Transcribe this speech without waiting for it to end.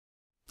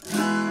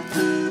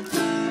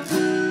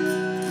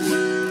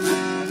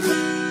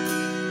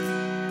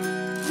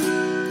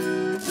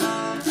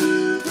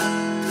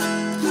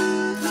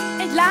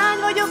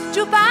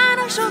csupán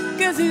a sok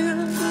közül,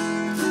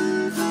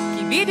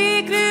 ki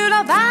vidékről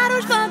a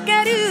városba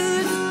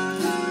került.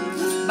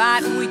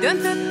 Bár úgy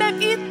döntöttem,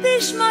 itt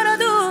is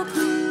maradok,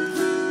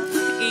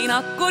 én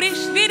akkor is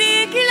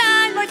vidéki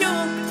lány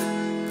vagyok.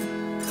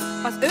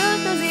 Az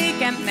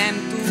öltözékem nem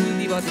túl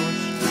divatos,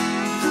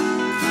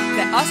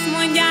 de azt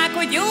mondják,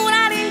 hogy jól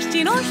áll és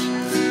csinos.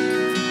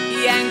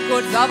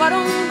 Ilyenkor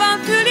zavaromban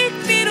fülig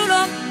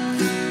pirulok.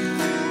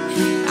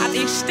 Hát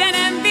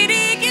Istenem,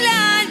 vidéki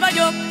lány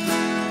vagyok.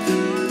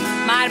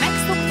 Már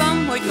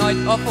megszoktam, hogy nagy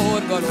a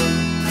forgalom,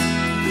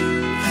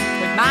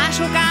 hogy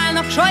mások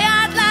állnak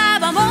saját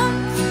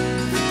lábamon,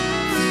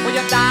 hogy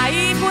a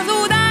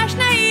tájékozódás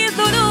nehéz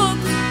dolog,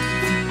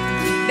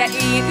 de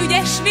én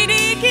ügyes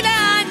vidéki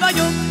lány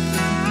vagyok.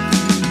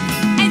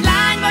 Egy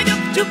lány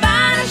vagyok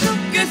csupán a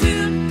sok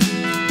közül,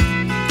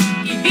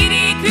 ki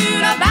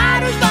vidékül a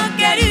városba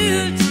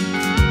került.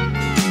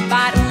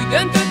 Bár úgy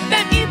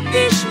döntöttem,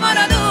 itt is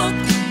maradok,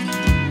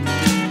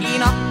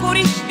 én akkor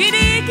is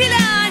vidéki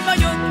lány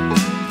vagyok.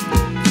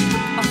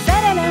 A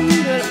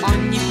szerelemről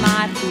annyit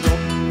már tudok,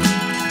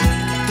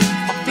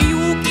 a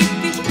fiúk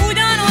itt is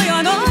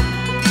ugyanolyanok,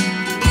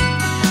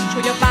 s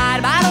hogy a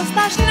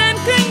párválasztás nem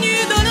könnyű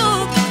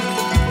dolog,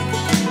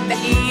 de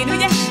én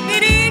ügyes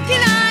vidéki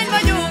lány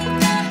vagyok.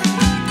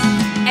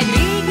 Egy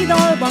régi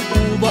dalban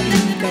óva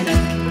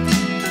ültenek,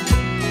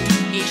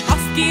 és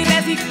azt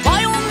kérdezik,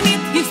 vajon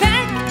mit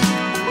hiszek?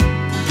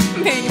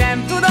 Még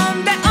nem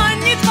tudom, de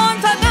annyit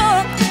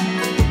mondhatok,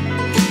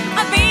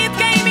 a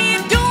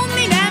vétkeimért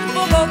gyónni nem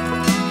fogok.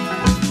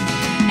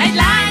 Egy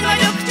lány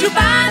vagyok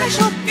csupán a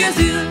sok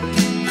közül,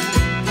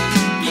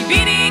 ki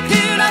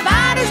vidékről a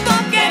városba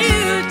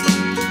került.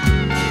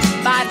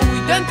 Bár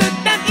úgy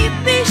döntöttem,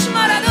 itt is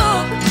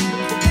maradok,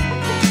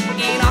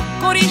 én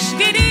akkor is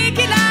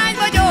vidéki lány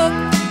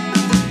vagyok.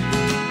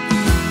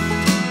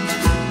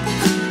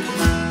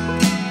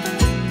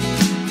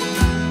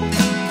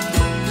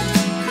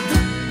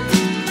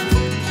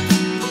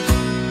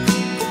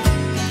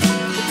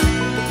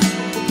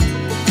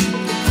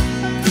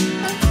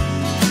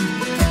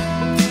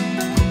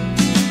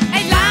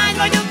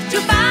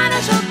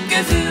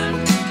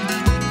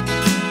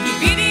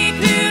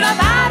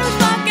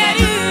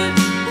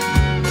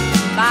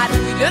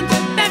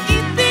 Döntöttem,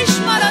 itt is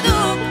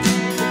maradok,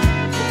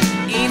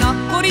 én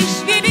akkor is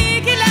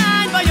vidéki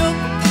lány vagyok.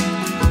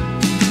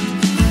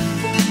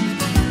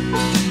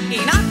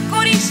 Én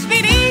akkor is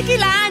vidéki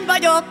lány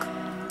vagyok.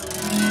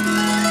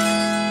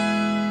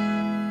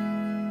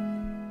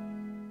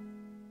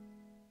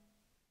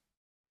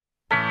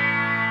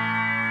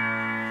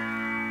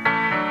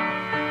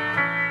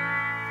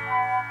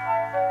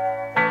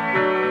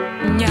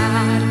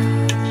 Nyár,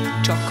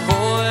 csak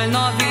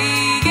volna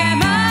vége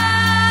már.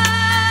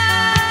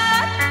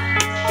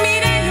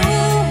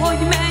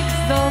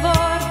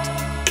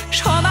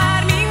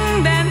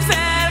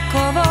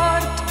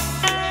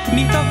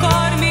 Mit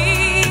akar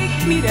még,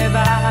 mire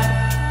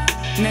vár?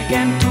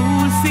 Nekem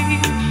túl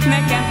szép,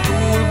 nekem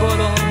túl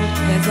bolond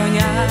ez a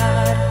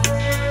nyár.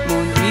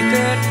 Mondd, mi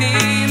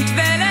történt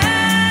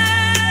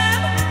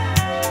velem?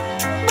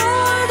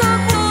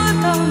 Boldog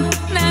voltam,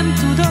 nem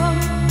tudom,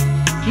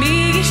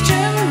 mégis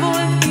csönd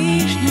volt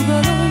és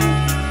nyugalom.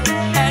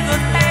 Ez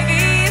az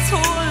egész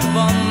hol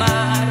van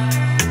már?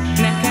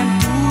 Nekem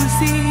túl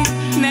szép,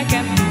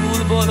 nekem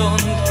túl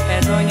bolond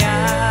ez a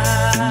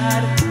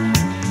nyár.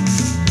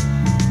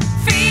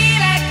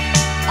 Félek,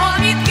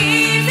 amit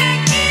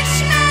érzek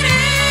ismerős,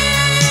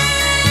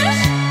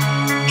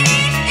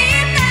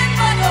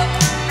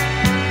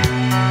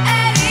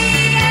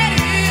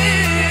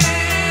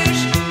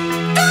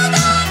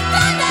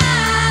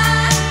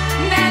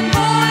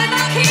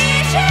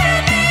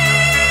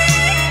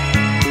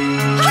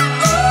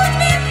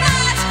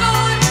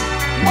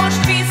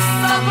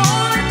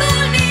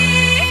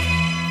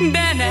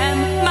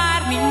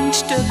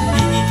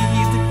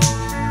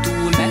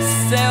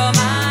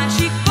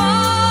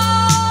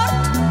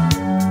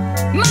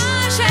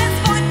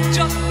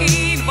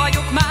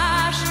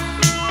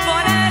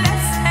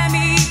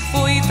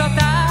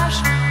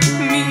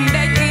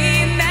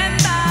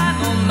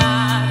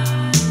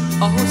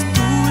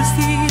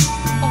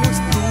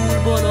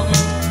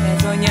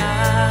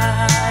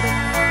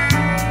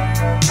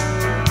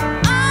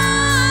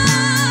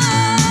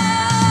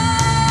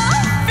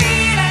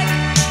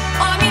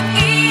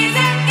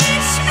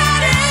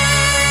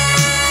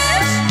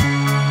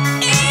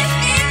 és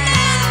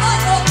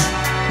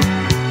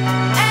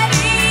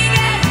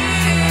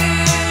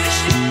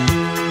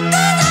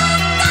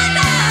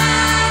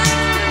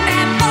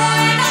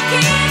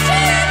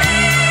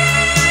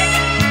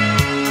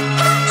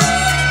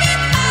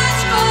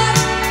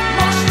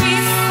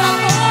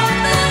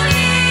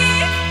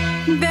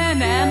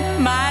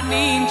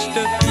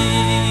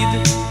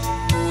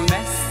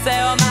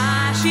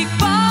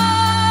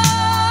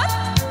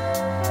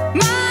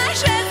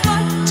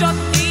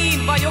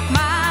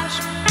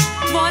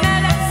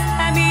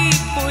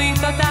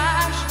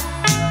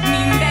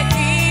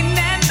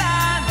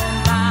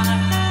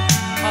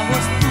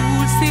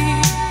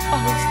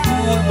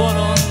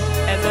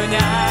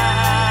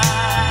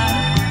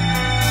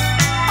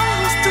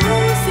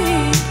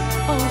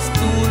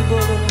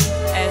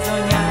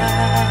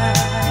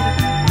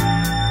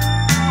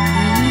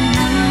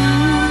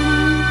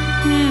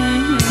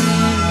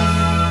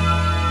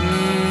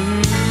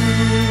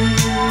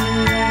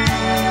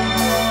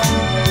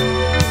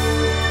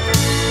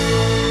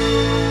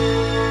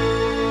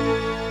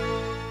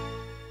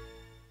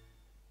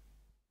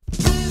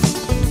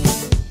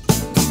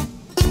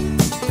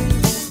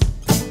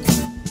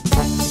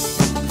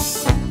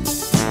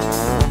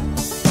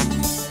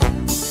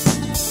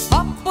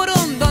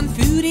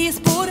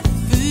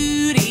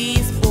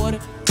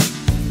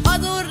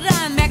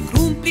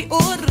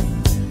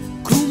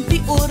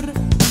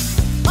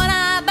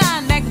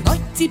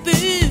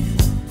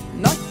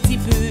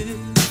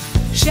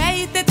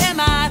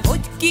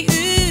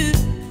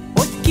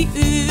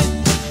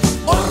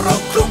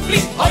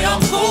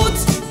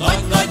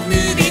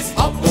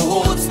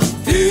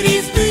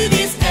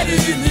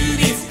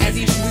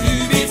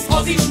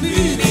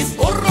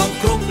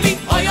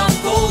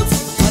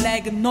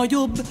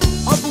legnagyobb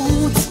a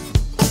bóc.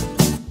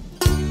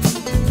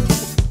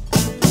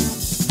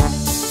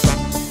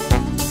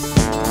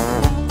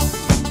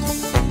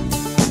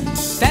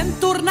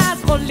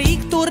 Fenntornázva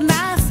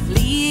légtornász,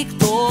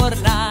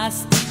 légtornász,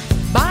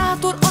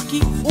 bátor,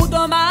 aki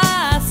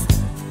odamász,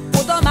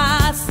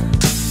 odamász.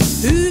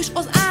 Hős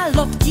az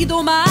állat,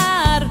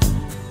 idomár,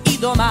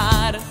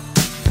 idomár.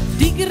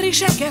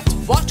 Tigriseket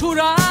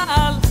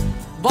vacsorál,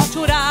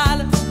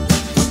 vacsorál.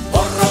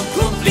 Orrom,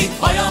 krumpli,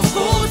 hajam,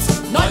 kóc,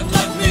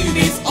 nagy-nagy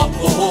művész, a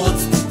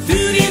bohóc.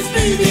 Fűrész,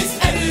 bűvész,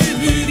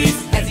 erőművész,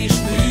 ez is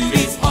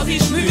művész, az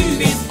is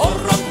művész.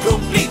 Orrom,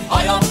 krumpli,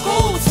 hajam,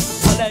 kóc,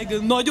 a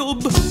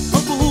legnagyobb a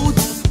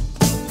bóc.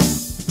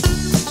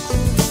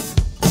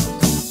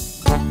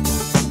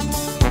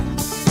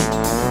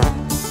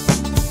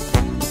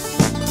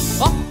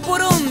 A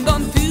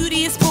porondon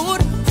fűrészbor,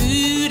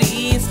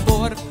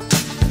 fűrészbor,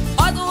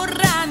 az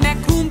orrán meg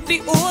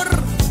krumpli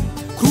orr,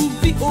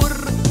 krumpli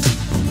orr.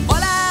 A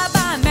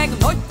lábán meg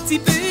nagy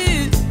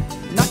cipő,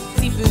 nagy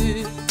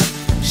cipő.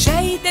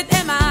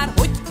 Sejted-e már,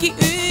 hogy ki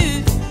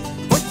ő,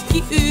 hogy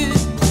ki ő?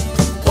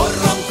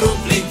 Orrom,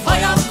 krumpli,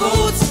 hajam,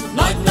 kóc,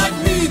 nagy-nagy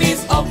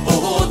művész, a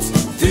bohóc.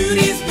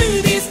 Fűrész,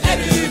 bűvész,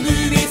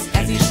 erőművész,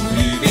 ez is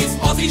művész,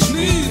 az is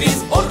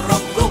művész.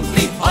 Orrom,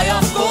 krumpli,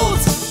 hajam,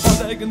 kóc, a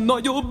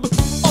legnagyobb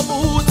a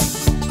bóc.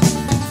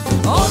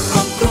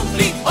 Orrom,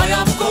 krumpli,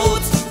 hajam,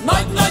 kóc,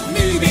 nagy-nagy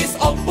művész,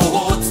 a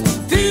bohóc.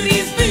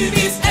 Fűrész,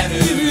 bűvész,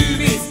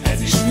 erőművész,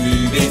 ez is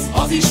művész,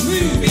 az is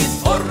művész.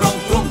 Orrom,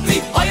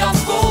 krumpli, hajam,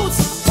 kóc,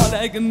 a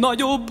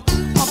legnagyobb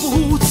a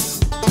bóc.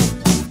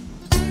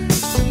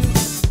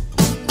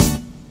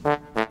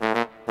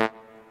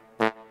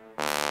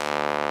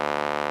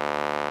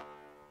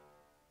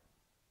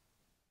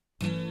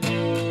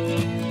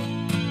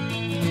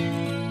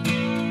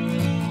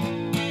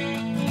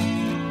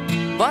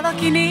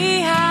 Valaki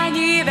néhány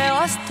éve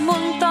azt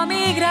mondta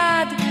még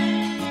rád,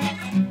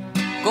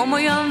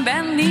 komolyan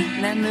venni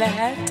nem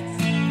lehet.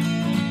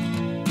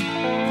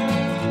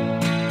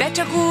 De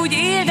csak úgy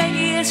él, de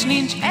élsz,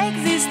 nincs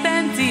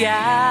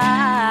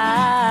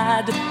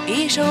egzisztenciád,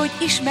 és ahogy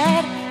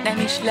ismer, nem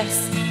is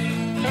lesz.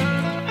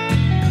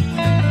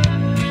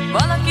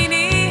 Valaki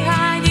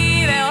néhány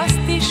éve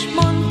azt is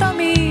mondta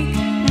még,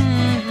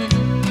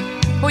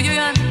 hogy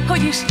olyan,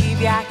 hogy is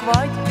hívják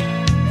vagy.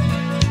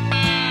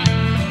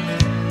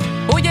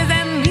 Hogy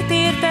ezen mit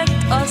értett,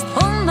 azt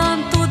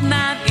honnan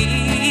tudnám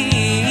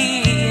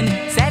én?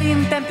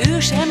 Szerintem ő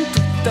sem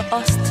tudta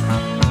azt.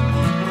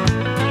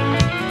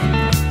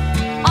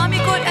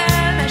 Amikor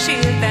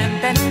elmeséltem,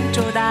 te nem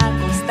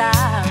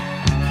csodálkoztál,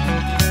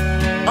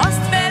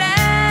 azt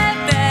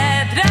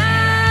felelted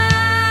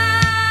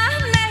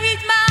rám. Ne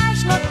higgy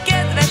másnak,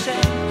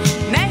 kedvesem,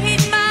 ne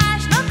higgy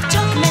másnak,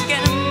 csak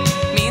nekem.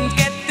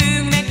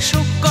 Mindkettőnknek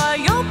sokkal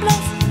jobb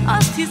lesz,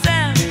 azt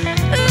hiszem.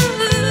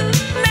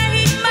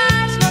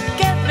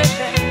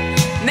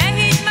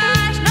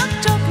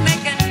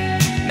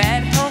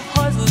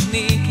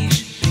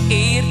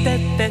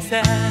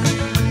 Teszem.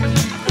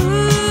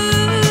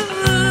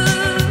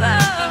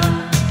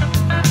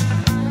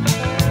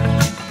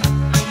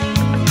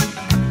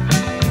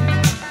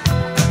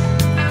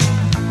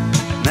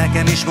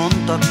 Nekem is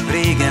mondtak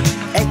régen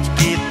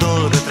egy-két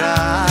dolgot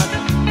rád.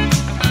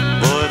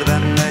 Volt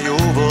benne jó,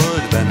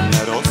 volt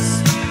benne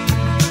rossz,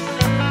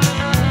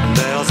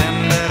 de az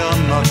ember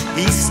annak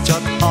hisz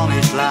csak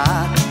amit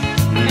lát.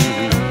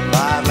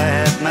 Bár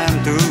lehet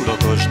nem túl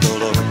okos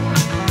dolog.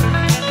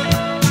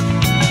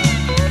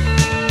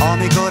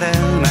 Amikor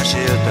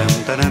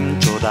elmeséltem, te nem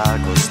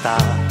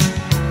csodálkoztál,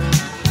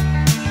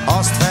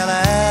 azt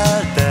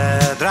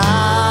felelted rá.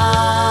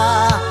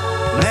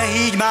 Ne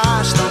higgy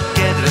másnak,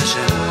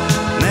 kedvesem,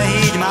 ne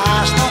higgy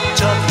másnak,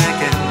 csak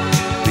nekem.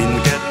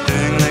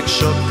 Mindkettőnknek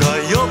sokkal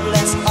jobb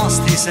lesz,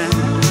 azt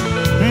hiszem.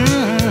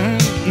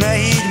 Ne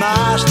higgy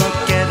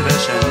másnak,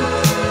 kedvesem,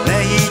 ne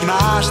higgy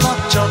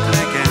másnak, csak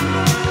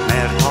nekem.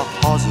 Mert ha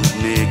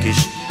hazudnék is,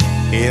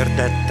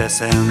 érted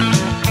teszem.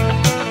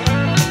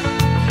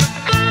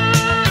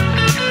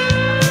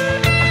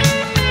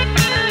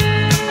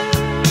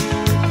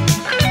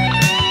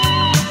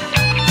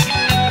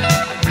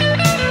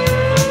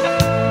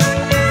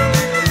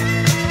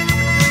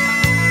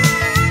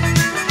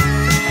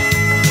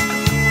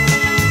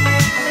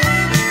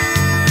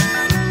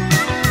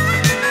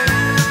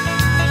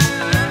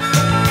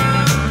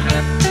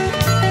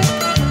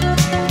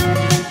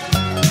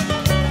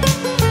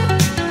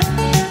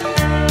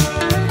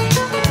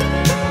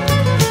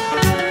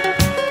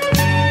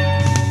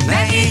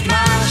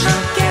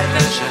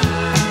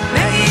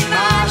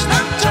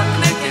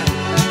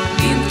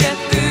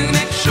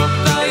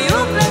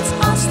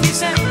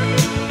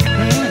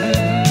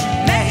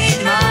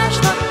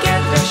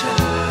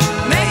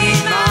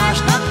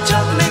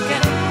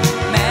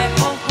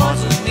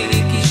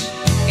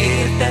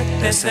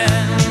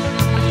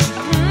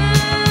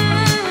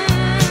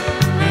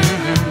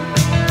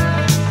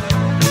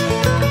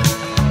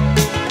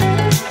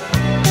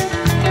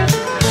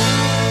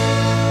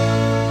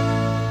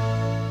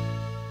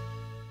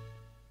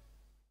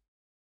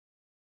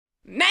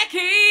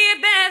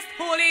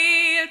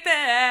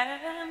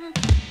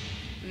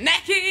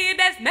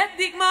 kérdezd,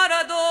 meddig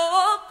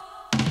maradok.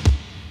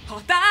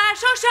 Ha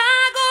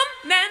társaságom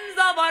nem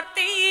zavar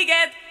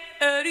téged,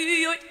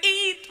 örülj, hogy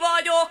itt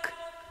vagyok.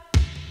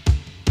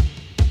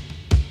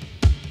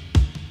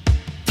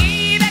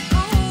 Évek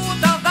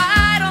óta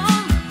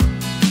várom,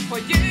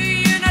 hogy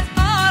jöjjön az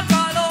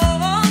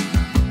alkalom,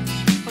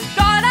 hogy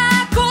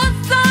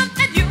találkozzam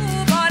egy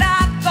jó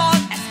baráttal,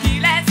 ez ki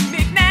lesz,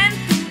 még nem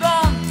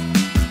tudom.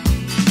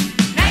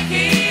 Ne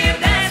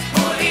kérdezz,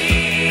 hol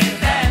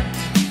értem,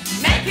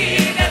 ne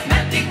kérdezz,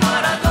 meddig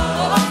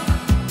maradok.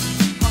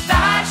 Ha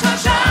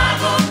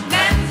társaságom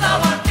nem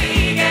zavar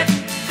téged,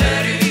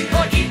 örülj,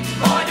 hogy itt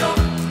vagyok.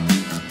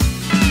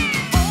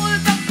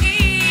 Voltak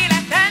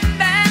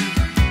életemben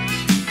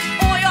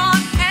olyan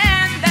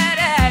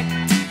emberek,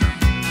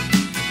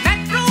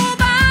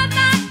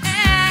 megpróbálták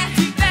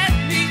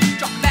elhitetni,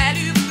 csak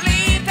velük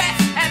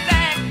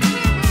létezhetek.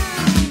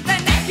 De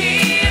ne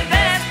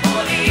kérdezz,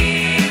 hol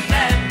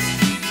értem,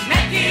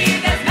 ne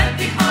kérdezz,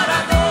 meddig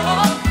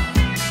maradok.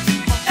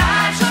 Ha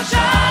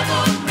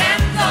társaságom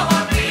nem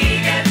zavar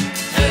téged,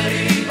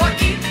 örülj,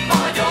 hogy itt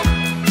vagyok.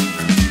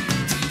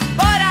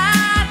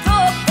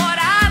 Barátok,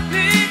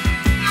 barátnők,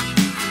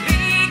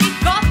 régi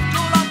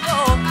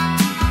kapcsolatok,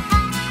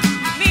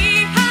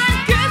 néhány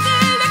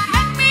közülük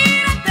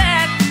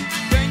megméretett,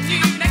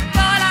 könnyűnek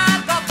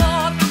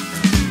találtatok.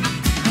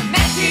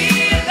 Ne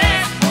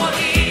kérdezz, hol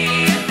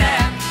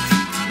értem,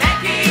 ne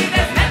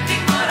kérdezz,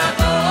 meddig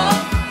maradok.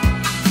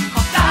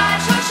 Ha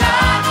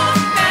társaságom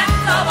nem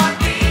zavar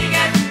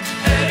téged,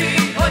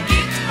 örülj, hogy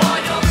itt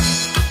vagyok.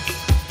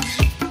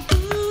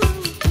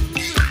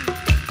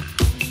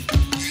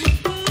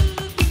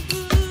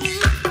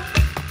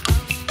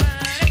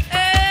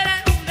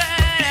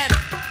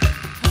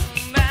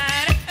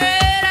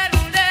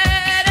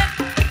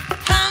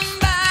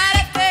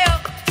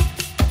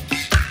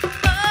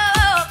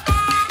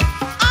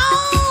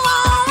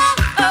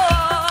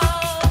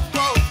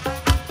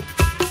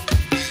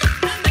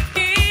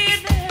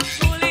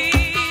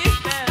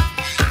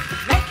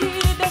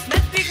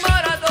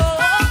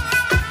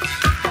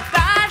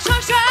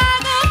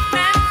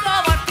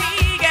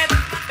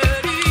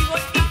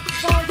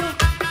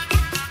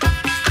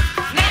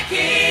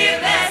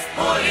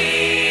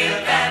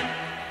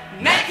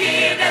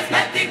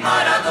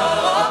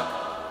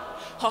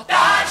 Ha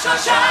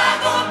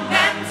társaságom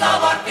nem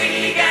zavar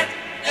téged,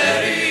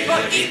 örülj,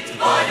 hogy itt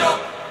vagyok.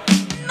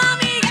 Na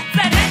még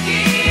egyszer, ne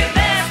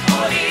kérdezz,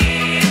 hol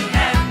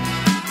értem,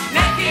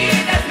 ne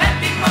kérdezz,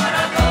 meddig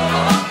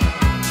maradok.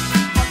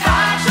 Ha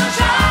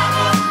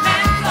társaságom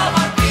nem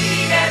zavar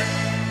téged,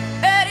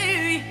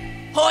 örülj,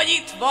 hogy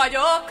itt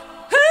vagyok.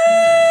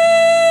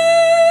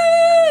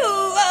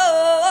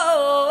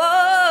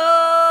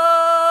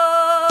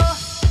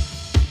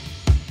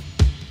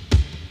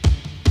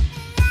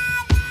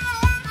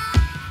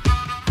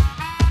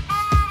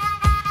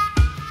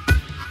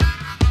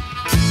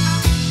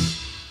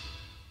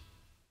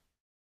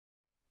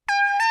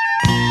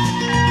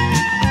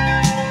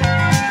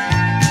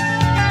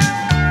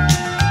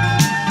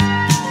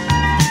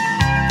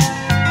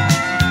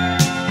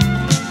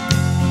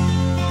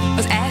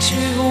 Az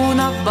első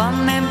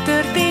hónapban nem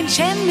történt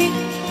semmi,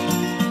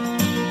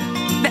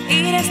 de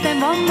éreztem,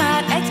 van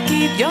már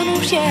egy-két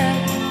gyanús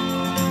jel.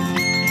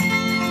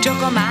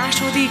 Csak a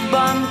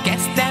másodikban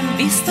kezdtem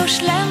biztos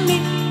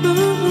lenni,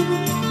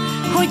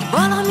 hogy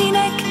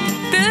valaminek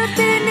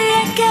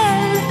történnie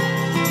kell.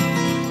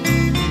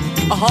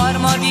 A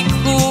harmadik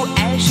hó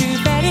első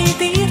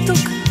felét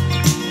írtuk,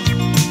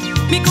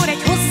 mikor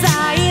egy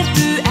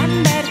hozzáértő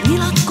ember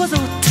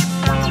nyilatkozott.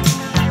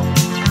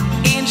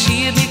 Én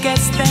sírni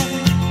kezdtem,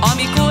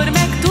 amikor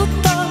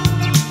megtudtam,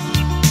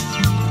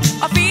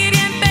 a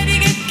férjem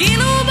pedig egy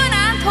kilóban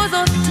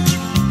áthozott.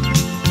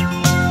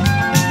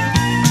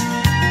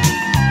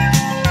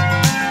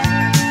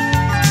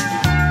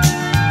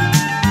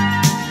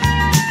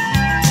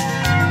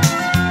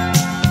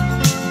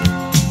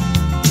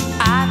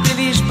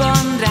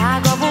 Áprilisban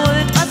drága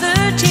volt a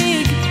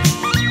zöldség,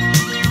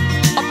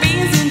 a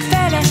pénzünk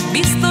fele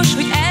biztos,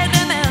 hogy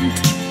erre ment.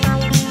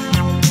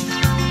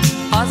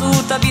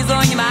 Azóta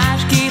bizony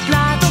másképp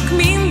látok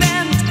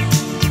mindent,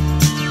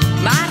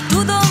 már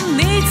tudom,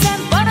 4 szem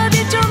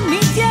paradicsom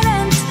mit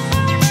jelent.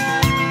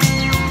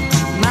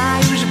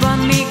 Májusban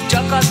még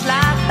csak azt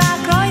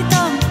látták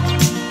rajtam,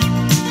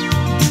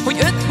 hogy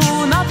 5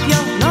 hónapja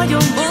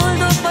nagyon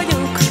boldog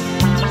vagyok.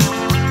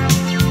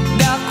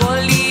 De a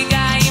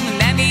kollégáim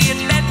nem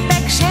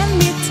értettek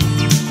semmit,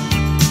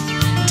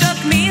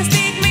 csak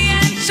nézték,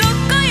 milyen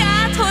sok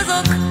kaját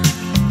hozok.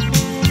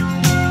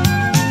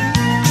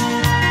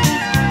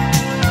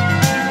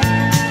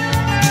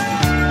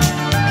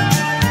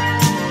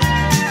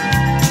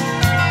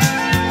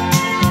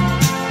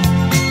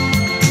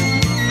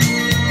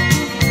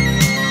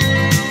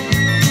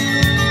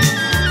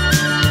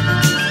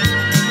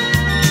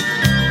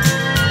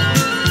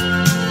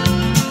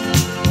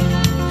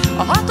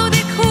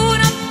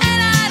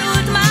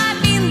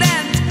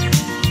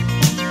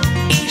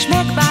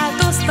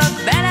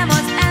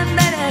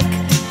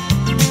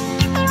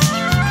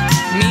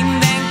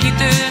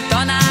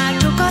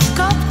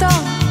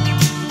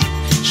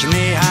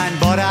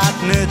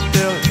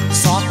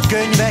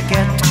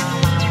 gyereket.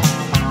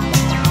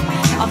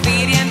 A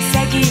férjem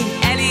szegény,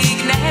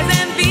 elég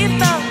nehezen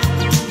bírta,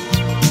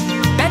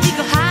 pedig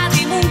a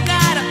házi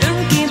munkára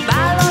önként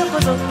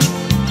vállalkozott.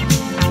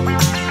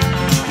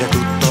 De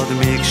tudtad,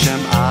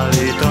 mégsem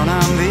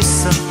állítanám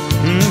vissza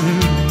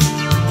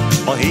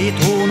a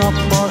 7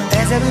 hónappal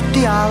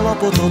ezelőtti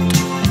állapotot.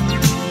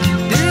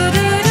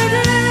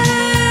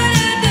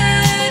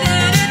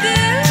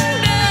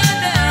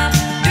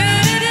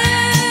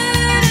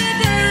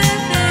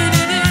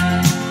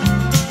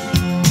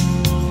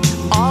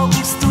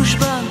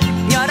 Augusztusban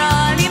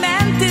nyaralni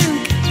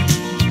mentünk,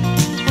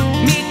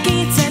 még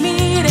 2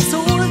 személyre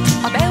szólt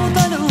a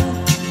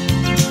beutaló,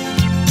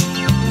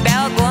 de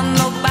a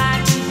gondnok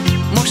bácsi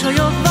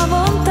mosolyogva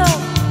mondta,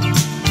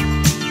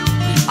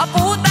 a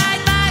pótály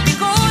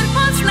bármikor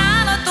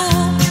használható.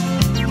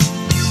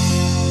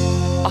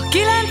 A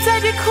 9.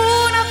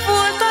 hónap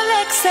volt a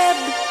legszebb,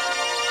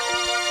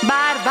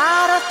 bár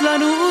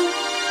váratlanul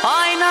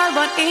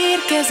hajnalban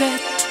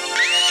érkezett.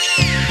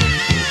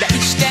 De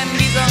Isten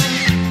bizony,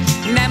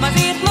 nem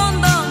azért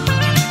mondom,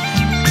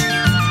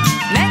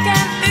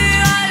 nekem ő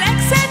a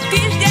legszebb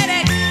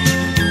kisgyerek.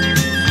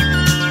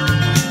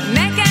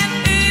 Nekem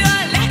ő a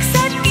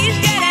legszebb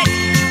kisgyerek.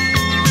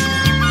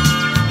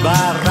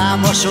 Bár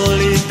rám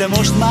hasonlít, de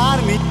most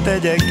már mit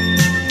tegyek?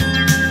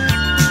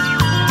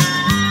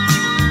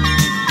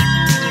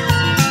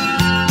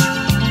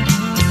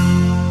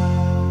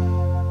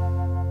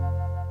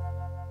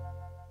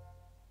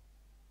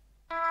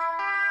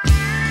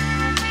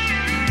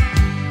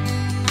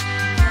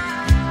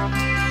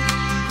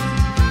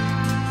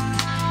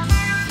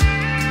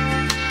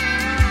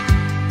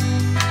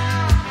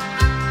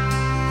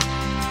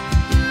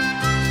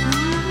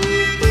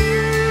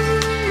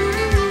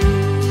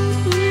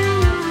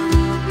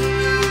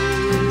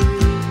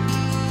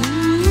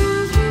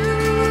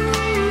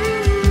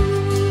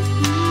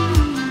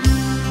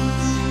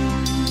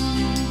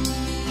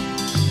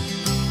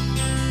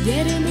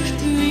 Gyere most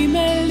ülj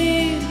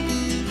mellé,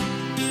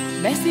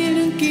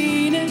 beszélnünk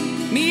kéne,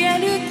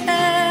 mielőtt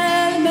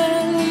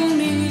elmennék.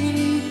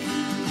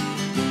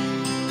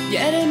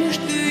 Gyere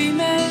most ülj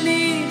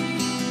mellé,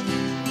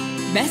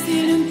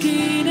 beszélnünk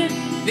kéne,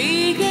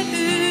 végre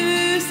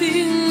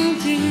őszintén,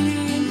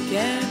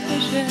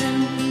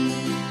 kedvesen.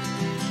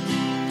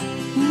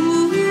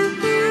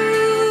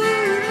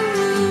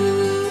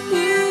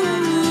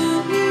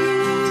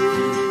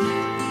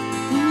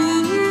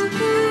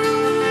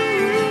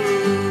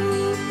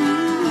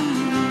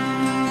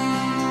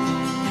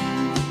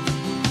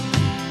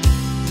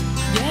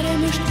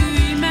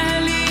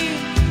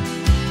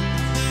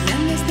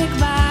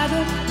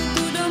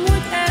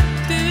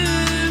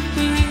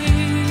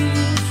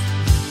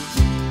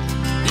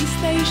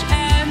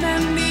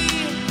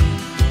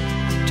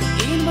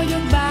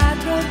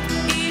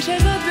 És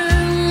ez a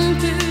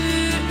döntő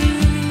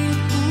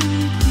épp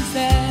úgy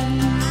hiszem.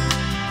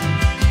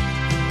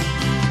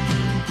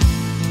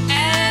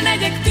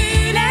 Elmegyek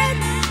tőled,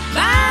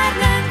 bár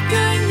nem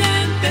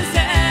könnyen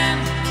teszem.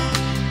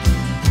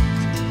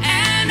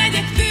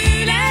 Elmegyek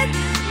tőled,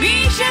 mi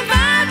sem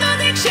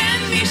változik,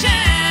 semmi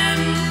sem.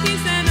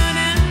 Hiszen ha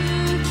nem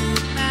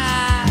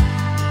tudnád,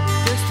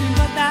 köztünk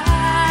a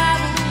távolság,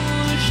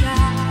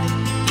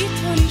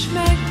 itthon is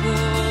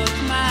megvolt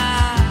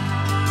már.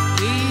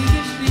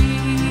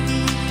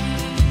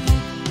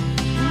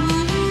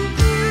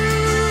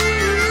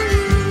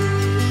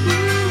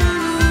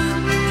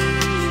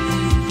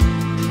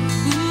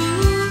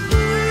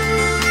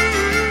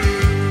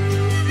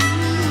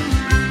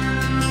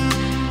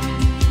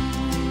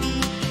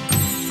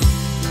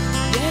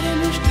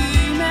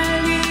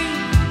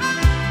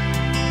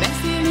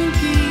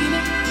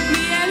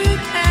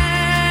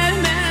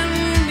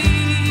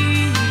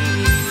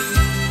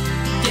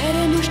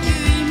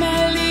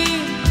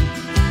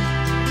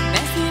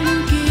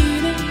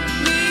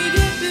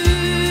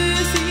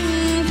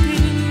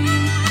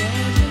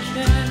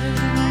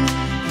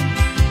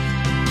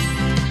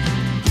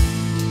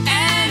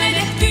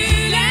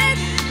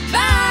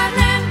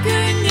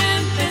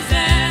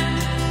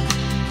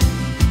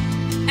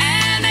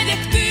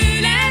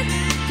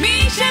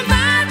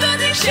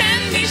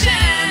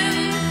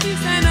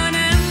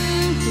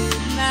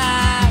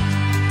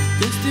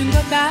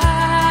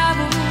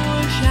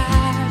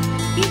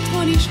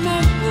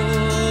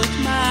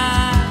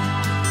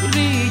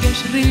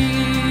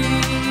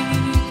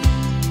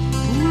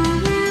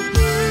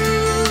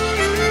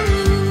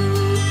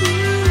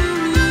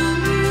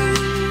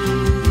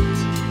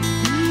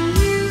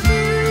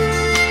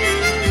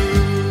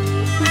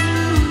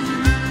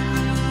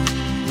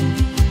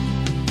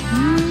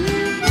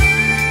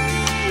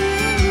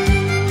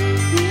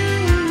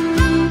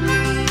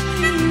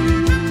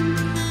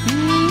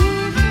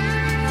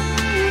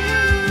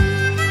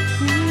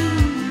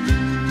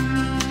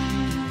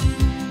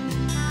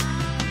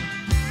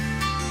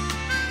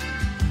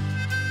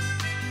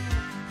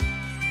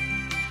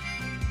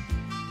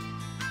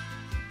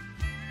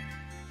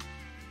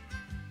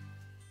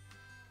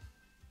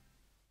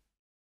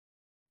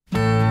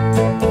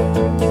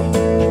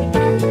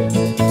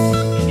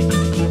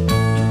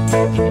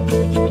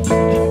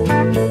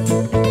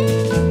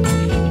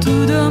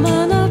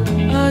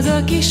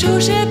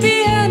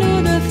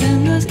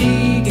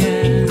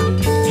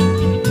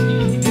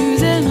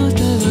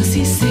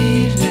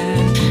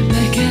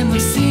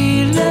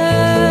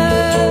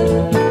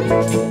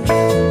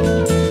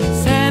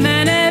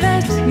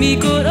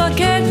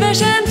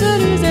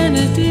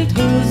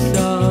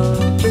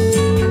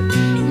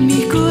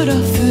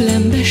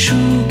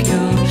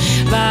 súgja,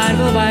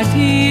 várva várt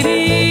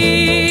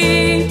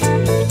hírét.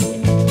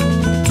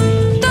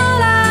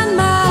 Talán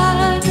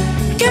már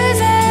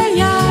közel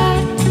jár,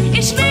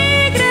 és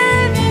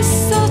végre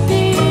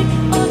visszatér,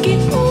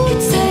 akit úgy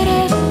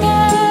szerettem.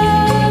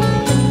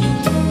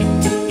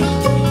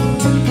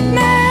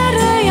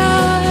 Merre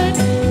jár,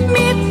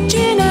 mit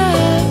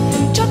csinál,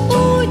 csak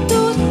úgy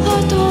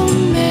tudhatom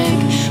meg,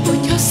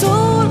 hogyha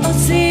szól a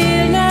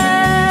szélnek,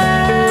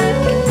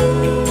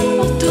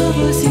 a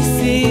tavaszi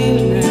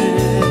szélnek.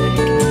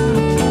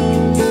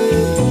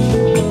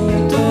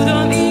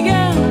 Tudom,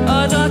 igen,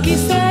 az, aki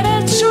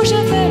szeret,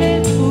 sose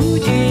feled,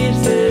 úgy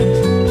érzem.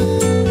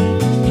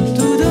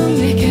 Tudom,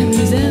 nekem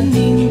üzen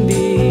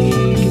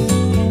mindig,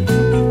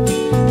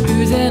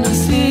 üzen a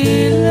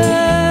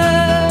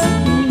széllel,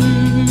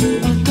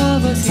 a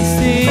tavaszi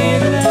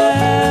széllel.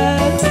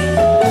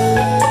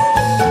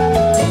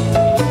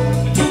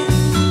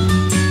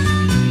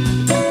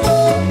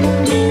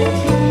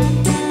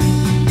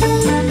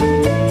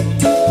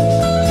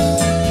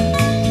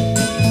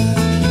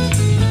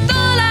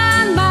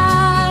 Talán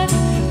már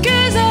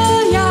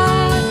közel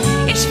jár,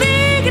 és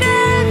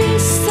végre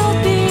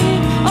visszatér,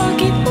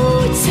 akit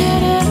úgy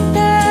szerettem.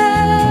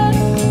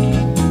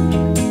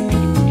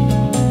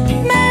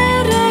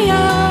 Merre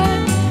jár,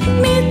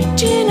 mit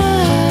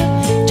csinál,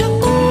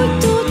 csak úgy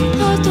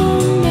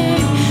tudhatom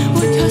meg,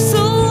 hogyha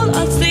szól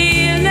a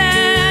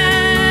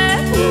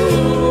szélnek,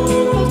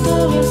 a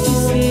tavaszi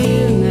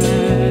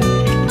szélnek.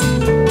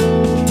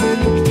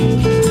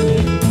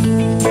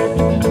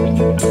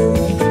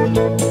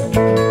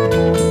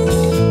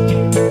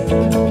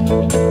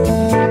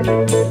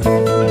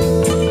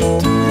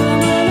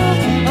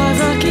 Tudom, az,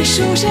 aki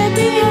sose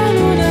pihen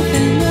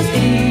odafenn az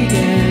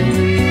égen,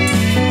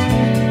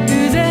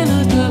 üzen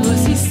a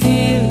tavaszi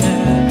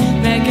széllel,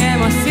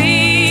 nekem a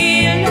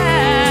széllel.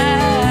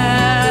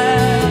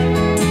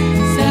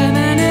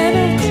 Szeme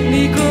nevet,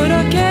 mikor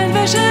a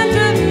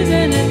kedvesemről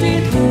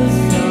üzenetét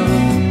hozza,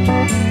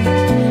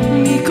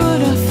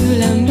 mikor a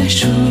fülembe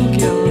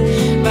súgja,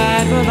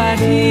 várva várt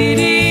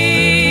hírét.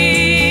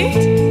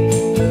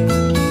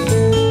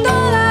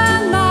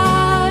 Talán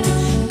már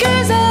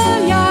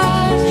közel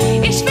jár,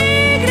 és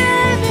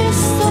végre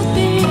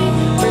visszatér,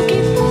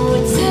 akit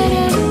úgy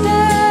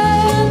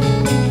szerettem.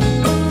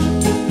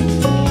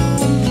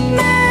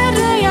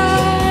 Merre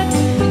jár,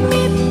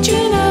 mit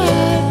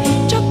csinál,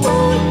 csak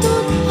úgy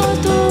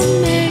tudhatom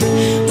meg,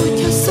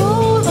 hogyha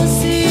szól a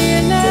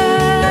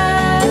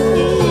szélnek,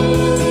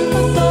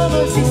 a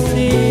tavaszi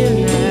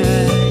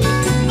szélnek.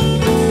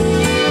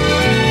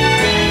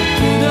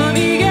 Tudom,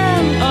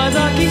 igen, az,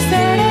 aki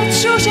szeret,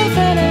 sose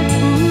feled,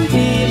 úgy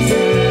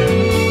érzem.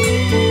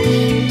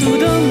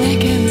 Tudom,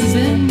 nekem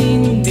üzen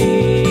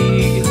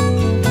mindig,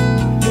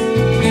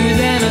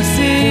 üzen a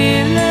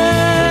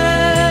széllel,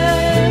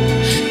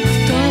 a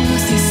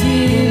tavaszi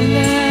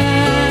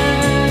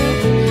széllel,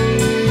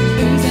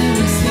 üzen a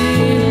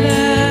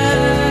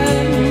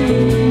széllel,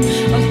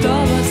 a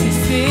tavaszi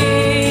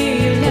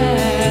széllel,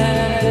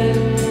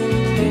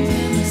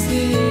 üzen a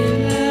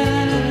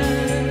széllel,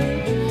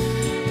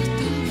 a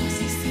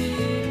tavaszi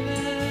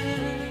széllel.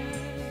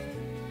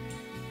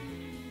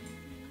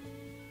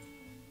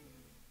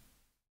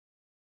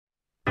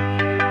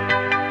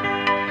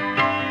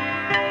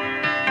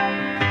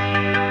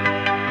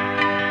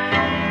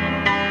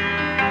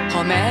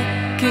 Ha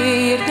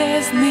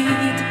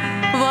megkérdeznéd,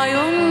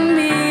 vajon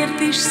miért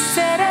is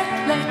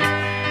szeretlek,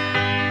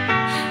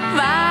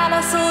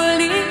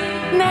 válaszolni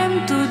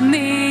nem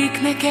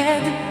tudnék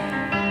neked.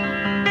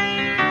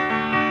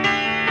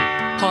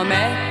 Ha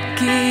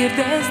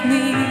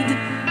megkérdeznéd,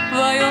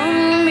 vajon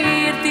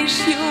miért is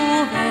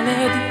jó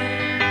veled,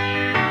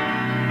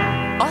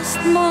 azt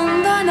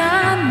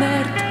mondanám,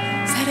 mert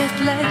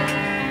szeretlek.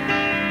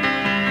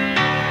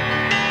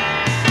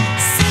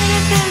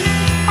 Szeretem,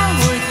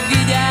 ahogy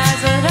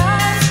vigyázol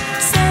rám,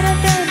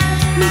 szeretem,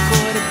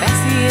 mikor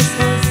beszélsz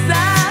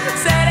hozzám,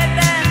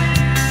 szeretem,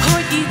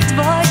 hogy itt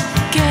vagy,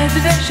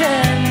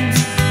 kedvesem.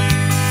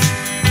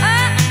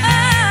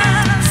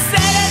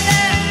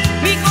 Szeretem,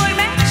 mikor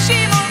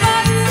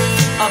megsimogatsz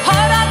a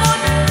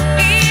haragot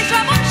és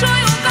a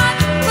mosolyokat,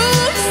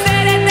 úgy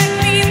szeretek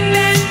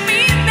mindent,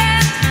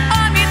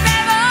 amit te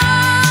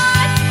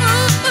vagy.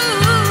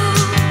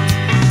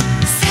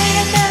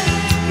 Szeretem,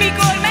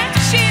 mikor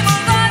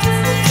megsimogatsz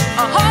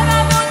a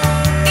haragot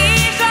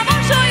és a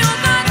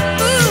mosolyokat,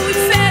 úgy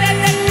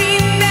szeretek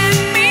mindent,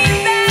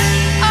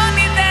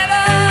 amit te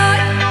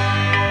vagy.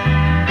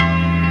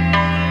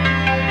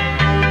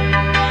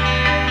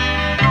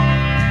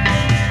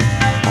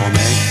 Ha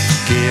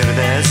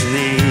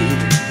megkérdeznéd,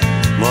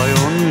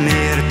 vajon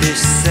miért is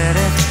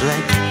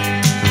szeretlek,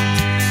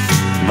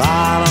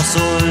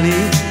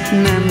 válaszolni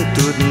nem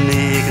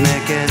tudnék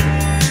neked.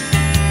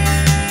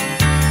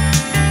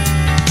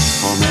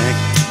 Ha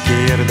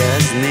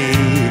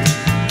megkérdeznéd,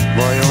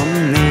 vajon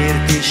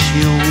miért is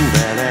jó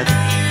veled,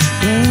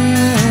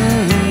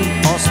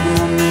 azt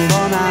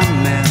mondanám,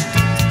 mert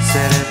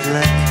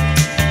szeretlek.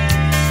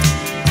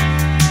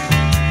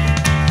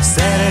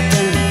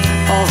 Szeretem,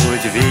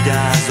 ahogy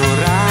vigyázol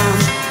rám,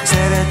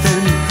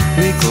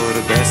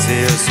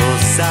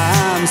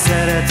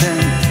 szeretem,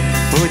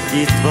 hogy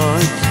itt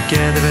vagy,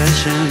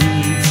 kedvesem.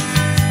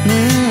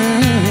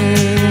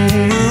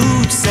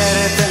 Úgy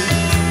szeretem,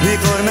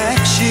 mikor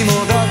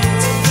megsimogat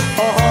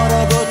a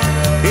haragot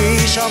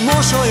és a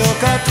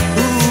mosolyokat.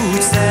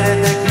 Úgy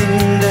szeretek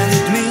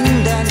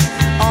mindent,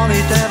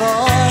 ami te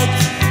vagy.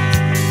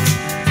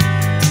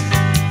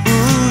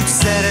 Úgy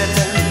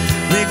szeretem,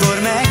 mikor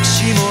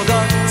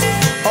megsimogat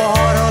a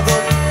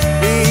haragot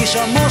és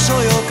a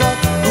mosolyokat.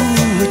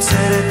 Úgy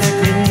szeretek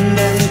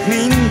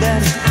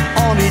mindent,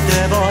 ami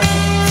te vagy.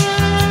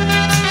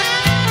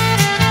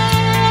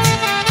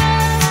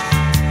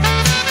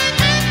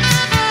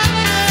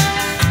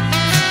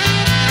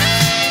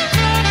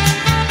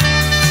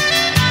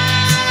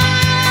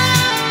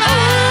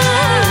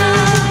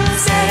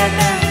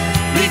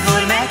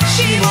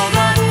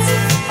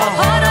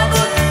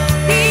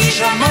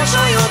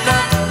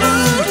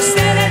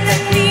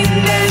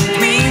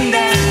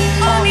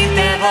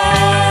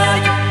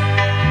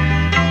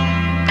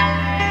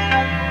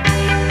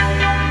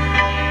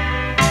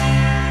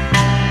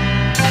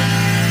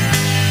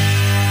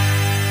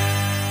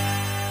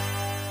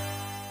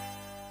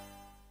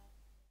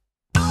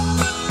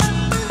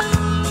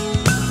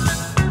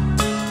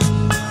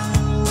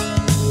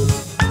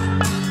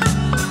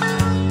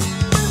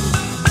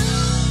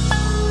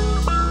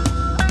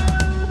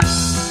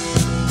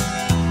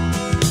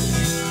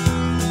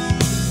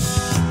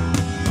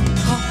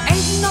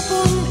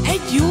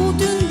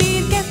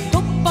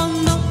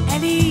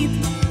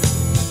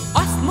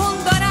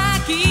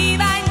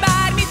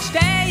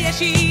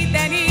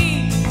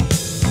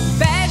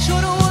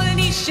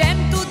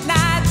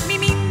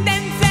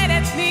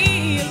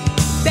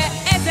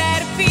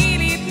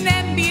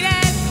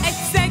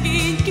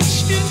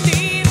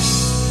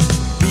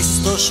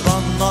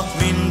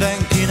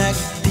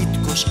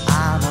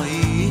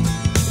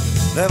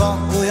 De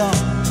van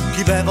olyan,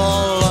 ki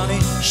bevallani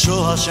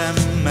sohasem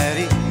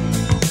meri.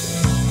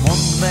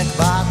 Mondd meg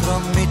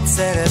bátran, mit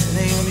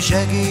szeretnél, mi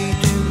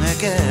segítünk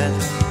neked.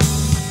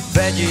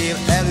 Vegyél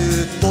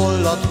elő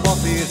tollat,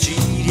 papírt,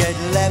 írj egy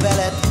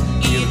levelet.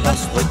 Írd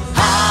azt, hogy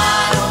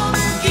 3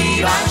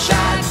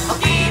 kívánság, a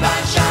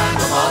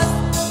kívánságom az,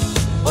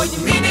 hogy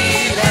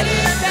minél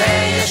előbb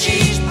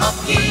teljesítsd a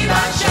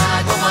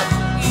kívánságomat.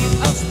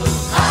 Írd azt, hogy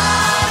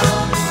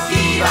 3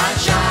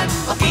 kívánság,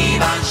 a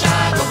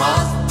kívánságom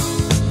az,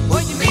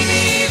 hogy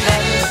minél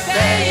előbb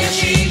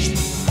teljesítsd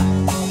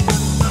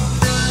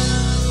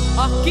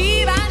a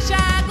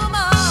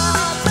kívánságomat.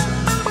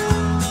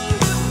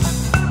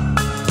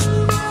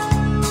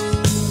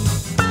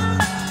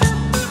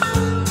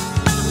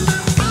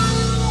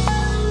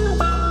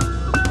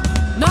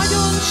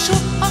 Nagyon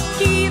sok a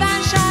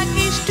kívánság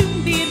és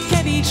tündér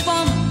kevés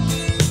van,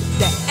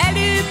 de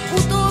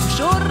előbb-utóbb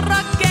sorra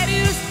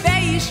kerülsz te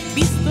is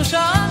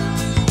biztosan.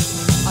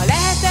 A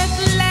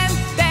lehetetlen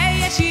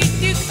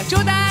teljesítjük, a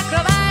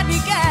csodákra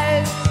várni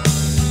kell.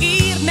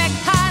 Írd meg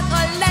hát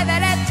a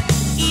levelet,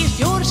 és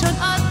gyorsan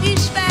add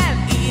is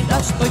fel. Írd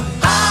azt, hogy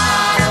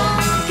 3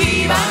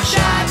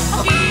 kívánság,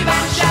 a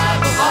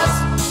kívánságom az,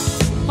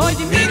 hogy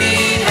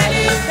minél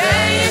előbb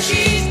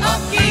teljesítsd a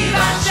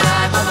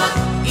kívánságomat.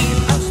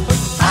 Írd azt,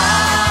 hogy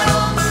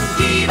 3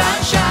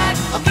 kívánság,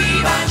 a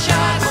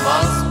kívánságom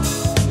az,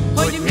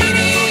 hogy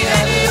minél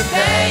előbb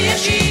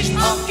teljesítsd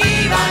a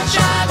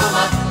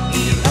kívánságomat.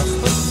 Írd azt,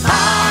 hogy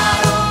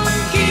 3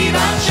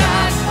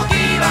 kívánság, a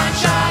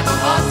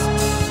kívánságom az,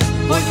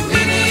 hogy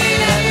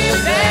minél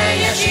előbb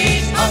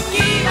teljesítsd a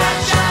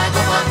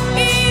kívánságomat.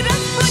 Írd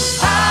azt, hogy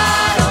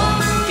 3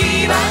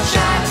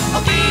 kívánság,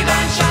 a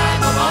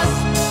kívánságom az,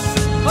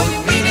 hogy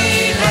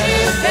minél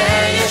előbb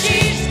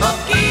teljesítsd a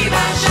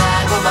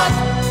kívánságomat.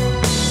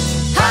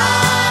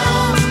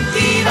 3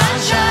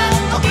 kívánság,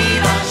 a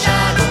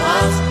kívánságom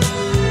az,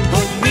 hogy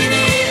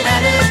minél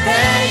előbb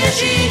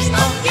teljesítsd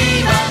a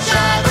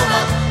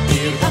kívánságomat.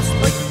 Írd azt,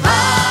 hogy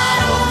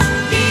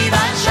 3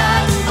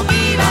 kívánság, a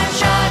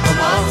kívánságom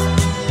az,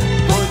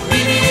 hogy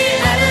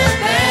minél előbb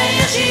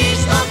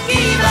teljesítsd a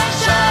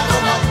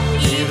kívánságomat.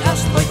 Írd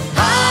azt, hogy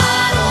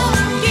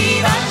 3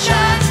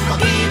 kívánság, a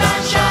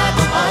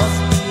kívánságom az,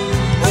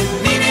 hogy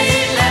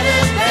minél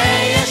előbb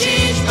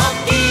teljesítsd a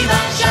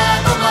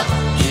kívánságomat.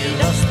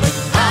 Írd azt, hogy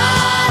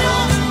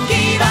 3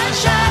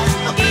 kívánság,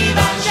 a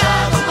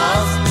kívánságom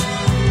az,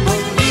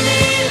 hogy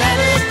minél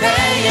előbb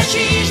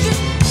teljesítsd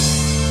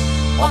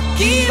a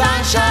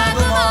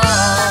kívánságomat.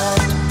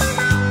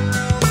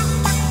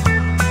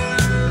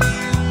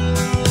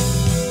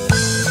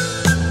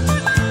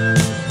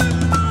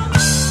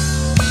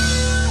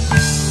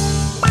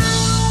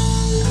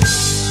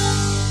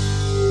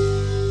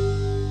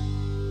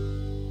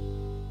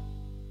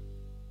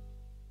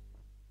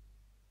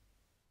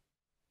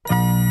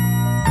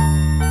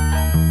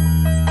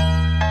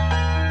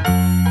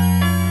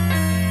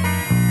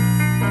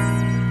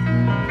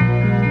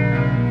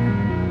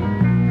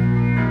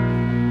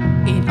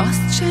 Én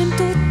azt sem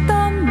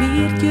tudtam,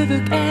 miért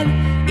jövök el,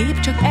 épp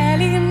csak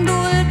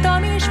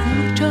elindultam, és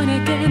furcsa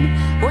nekem,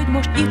 hogy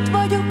most itt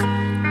vagyok,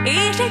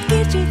 és egy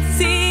kicsit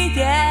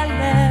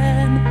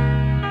szégyellem.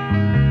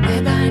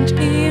 Ne bánts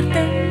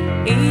érte,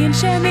 Én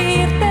sem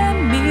értem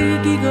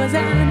még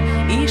igazán,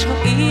 és ha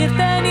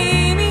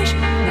érteném is,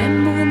 nem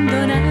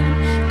mondanám.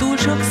 Túl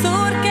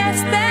sokszor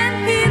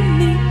kezdtem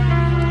hinni,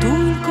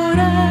 túl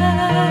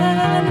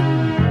korán.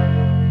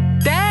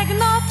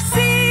 Tegnap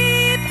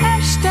szép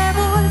este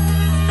volt,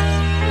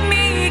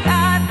 még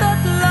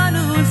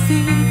ártatlanul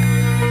szép,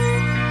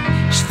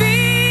 s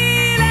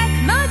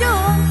félek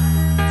nagyon,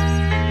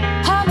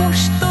 ha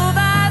most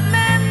tovább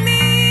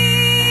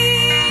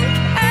mennénk,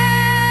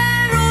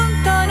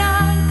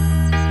 elrontanánk,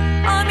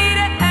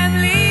 amire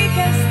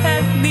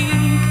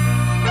emlékezhetnénk.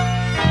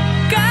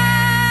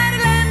 Kár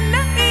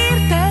lenne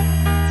érte,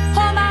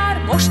 ha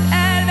már most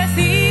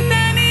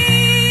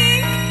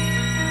elveszítenénk.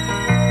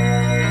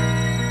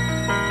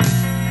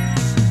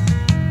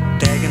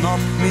 Tegnap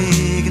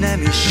még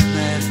nem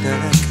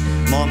ismertelek,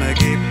 ma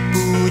meg épp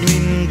úgy,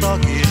 mint a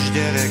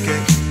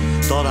kisgyerekek.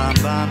 Talán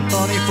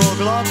bántani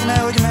foglak,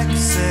 nehogy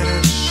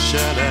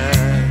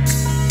megszeresselek.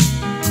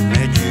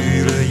 Ne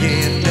gyűlölj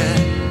érte.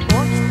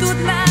 Hogy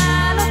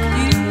tudnálak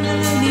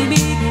gyűlölni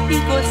még,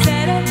 mikor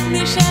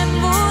szeretni sem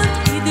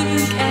volt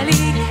időnk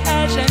elég.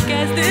 El sem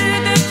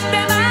kezdődött,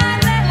 de már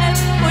lehet,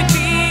 hogy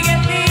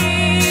véget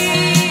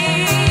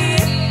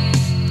ér.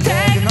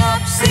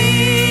 Tegnap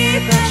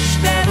szép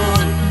este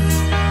volt,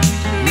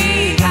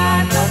 még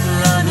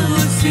ártatlanul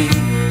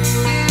szép,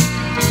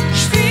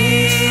 s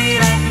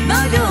félek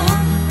nagyon,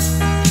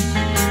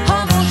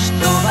 ha most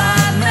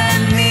tovább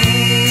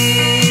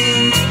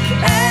mennénk,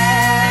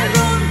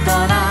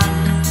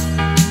 elrontanánk,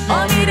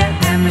 amire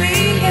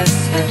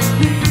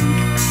emlékezhetnénk.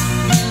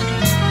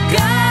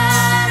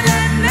 Kár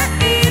lenne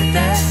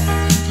érte,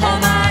 ha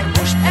már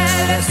most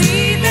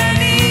elveszítenénk.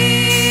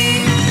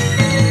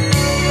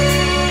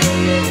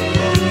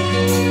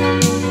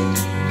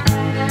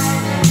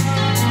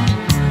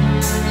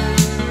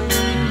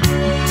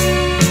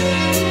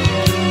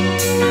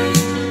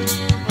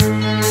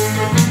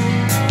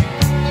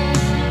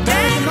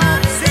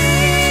 Tegnap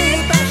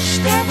szép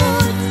este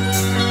volt,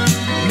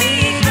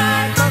 még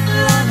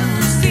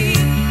ártatlanul szép,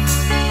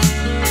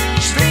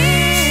 s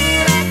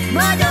félek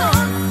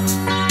nagyon,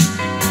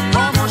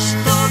 ha most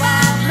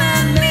tovább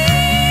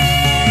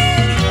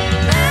mennénk,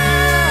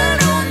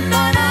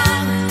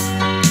 elrontanánk,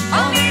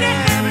 amire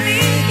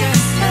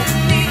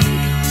emlékezhetnénk.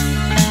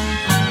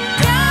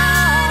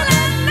 Kár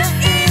lenne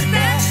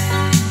érte,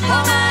 ha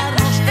már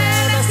most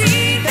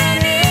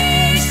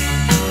elveszítenénk.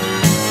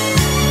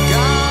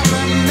 Kár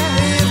lenne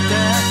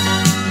érte.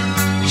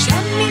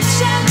 Semmit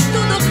sem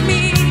tudok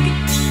még.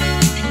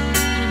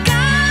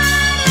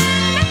 Kár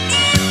lenne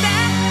érte.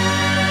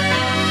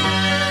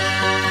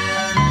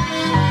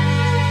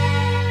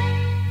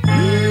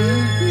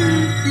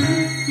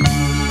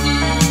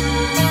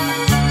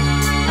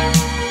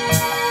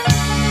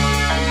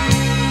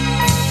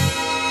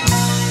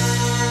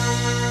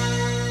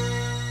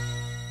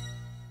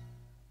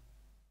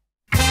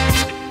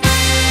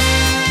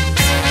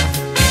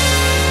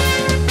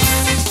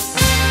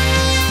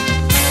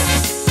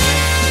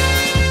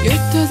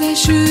 Jött az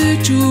eső,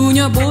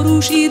 csúnya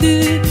borús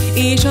idő,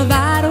 és a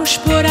város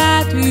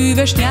porát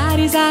hűvös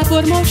nyári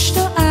zápor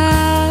mosta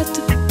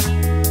át.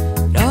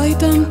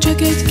 Rajtam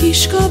csak egy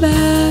kis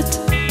kabát,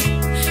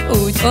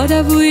 úgy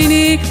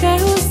odabújnék te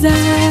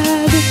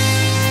hozzád.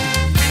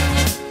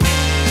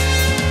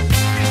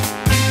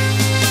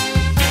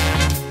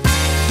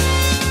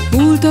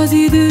 Hult az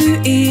idő,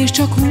 és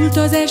csak hult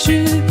az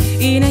eső,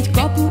 én egy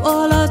kapu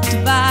alatt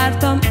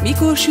vártam,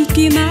 mikor süt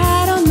ki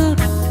már a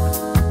nap.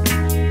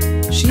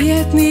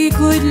 Sietnék,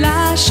 hogy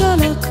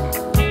lássalak,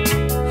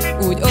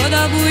 úgy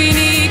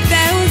odabújnék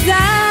te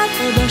hozzád,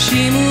 oda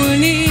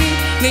simulnék,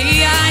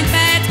 néhány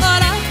perc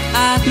alatt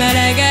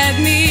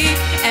átmelegednék.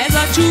 Ez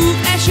a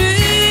csúf eső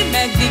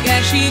meddig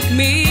esik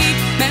még,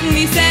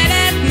 menni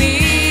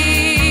szeretnék.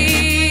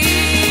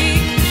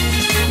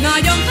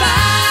 Nagyon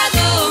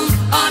fázom,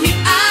 ami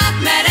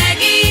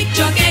átmelegít,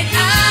 csak egy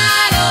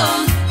álom.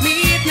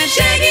 Miért ne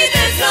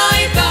segítesz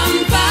rajtam,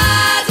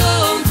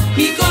 fázom,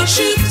 mikor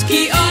süt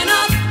ki a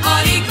nap,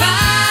 alig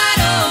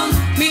várom.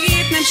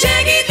 Miért nem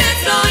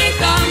segítesz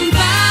rajtam,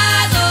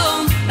 fázom,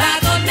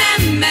 látod,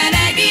 nem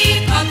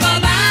melegít a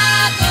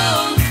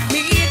kabátom.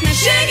 Miért ne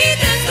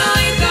segítesz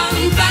rajtam,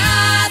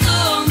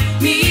 fázom,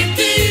 miért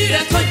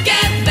tűröd, hogy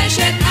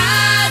kedveset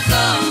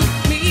ázom.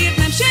 Miért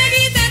nem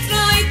segítesz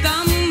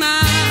rajtam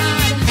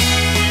már?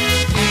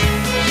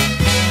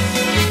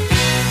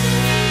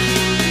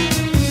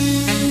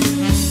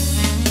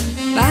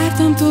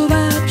 Vártam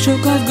tovább,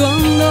 sokat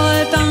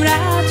gondoltam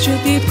rád,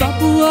 sötét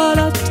kapu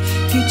alatt,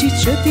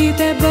 kicsit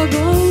sötétebb a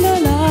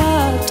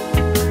gondolat.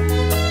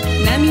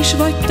 Nem is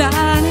vagy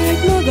tán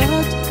egy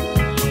magad,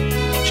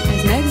 s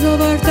ez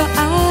megzavarta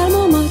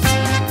álmomat.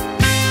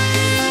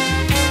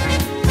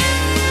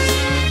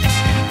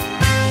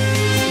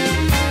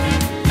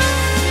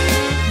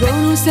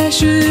 Gonosz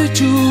eső,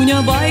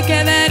 csúnya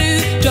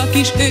bajkeverő, csak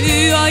is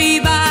ő a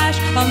hibás,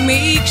 ha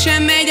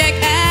mégsem megyek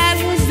el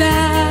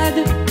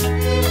hozzád.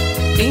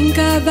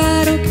 Inkább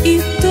várok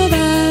itt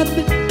tovább,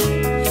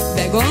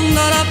 de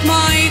gondolok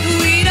majd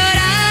újra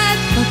rád,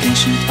 ha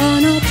kisüt a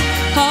nap,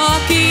 ha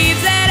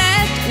képzeled.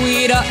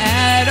 újra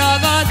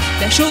elragad,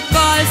 de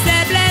sokkal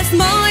szebb lesz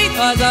majd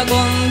az a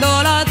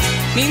gondolat,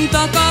 mint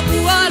a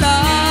kapu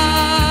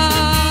alatt.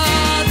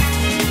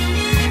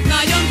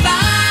 Nagyon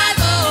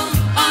fázom,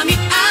 ami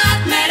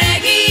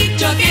átmelegít,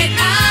 csak egy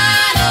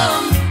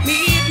álom,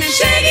 miért nem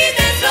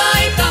segítesz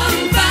rajtam?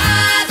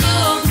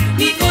 Fázom,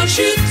 mikor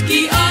süt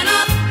ki a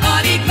nap,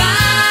 alig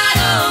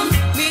várom,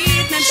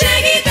 miért nem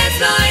segítesz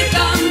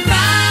rajtam?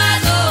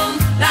 Fázom,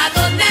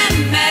 látod, nem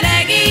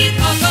melegít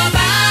a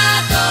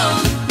kabátom,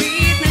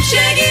 miért nem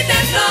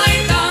segítesz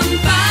rajtam?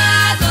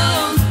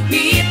 Fázom,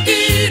 miért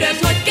tűröd,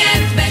 hogy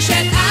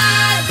kedveset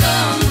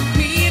ázom,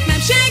 miért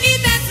nem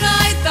segítesz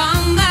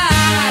rajtam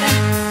már?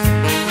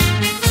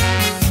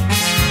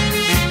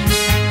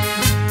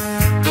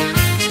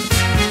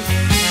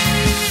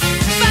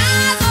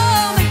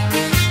 Fázom,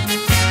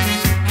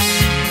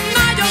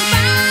 nagyon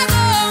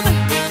fázom,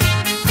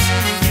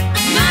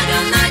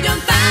 nagyon-nagyon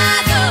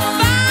fázom,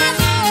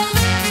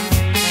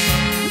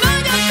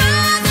 nagyon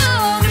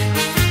fázom,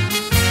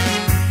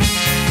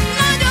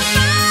 nagyon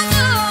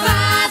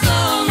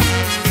fázom,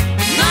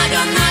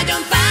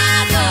 nagyon-nagyon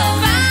fázom,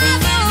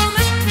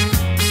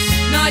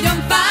 nagyon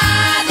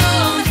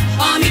fázom,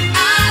 ami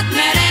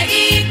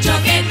átmelegít,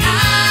 csak egy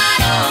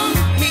álom,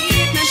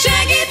 miért nem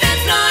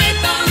segítesz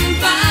rajtam?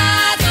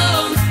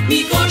 Fázom,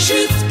 mikor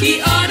süt ki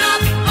a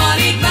nap,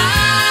 alig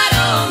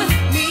várom,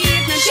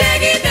 miért nem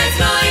segítesz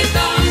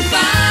rajtam?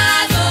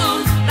 Fázom,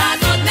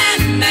 látod, nem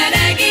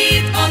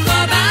melegít a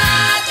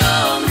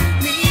kabátom,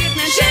 miért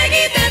nem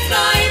segítesz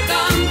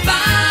rajtam?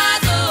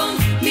 Fázom,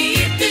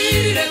 miért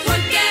tűröd,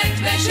 hogy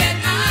kedveset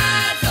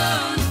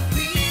ázom,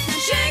 miért nem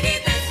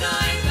segítesz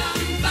rajtam?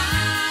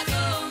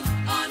 Fázom,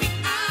 ami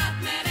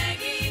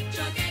átmelegít,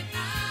 csak egy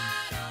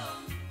árom,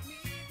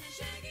 miért nem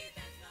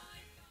segítesz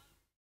rajtam?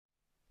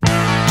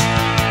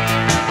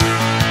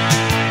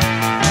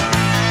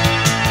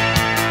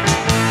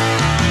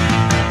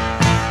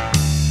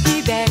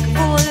 Hideg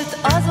volt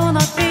azon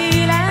a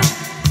télen,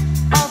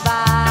 a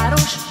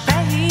város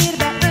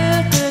fehérbe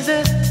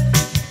öltözött,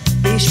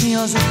 És mi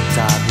az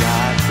utcát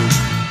jártuk,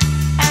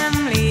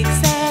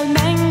 emlékszel,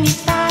 mennyit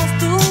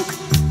fáztunk,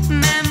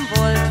 nem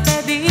volt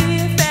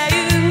fedél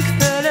fejünk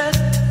fölött,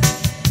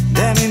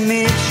 de mi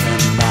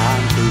mégsem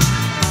bántuk.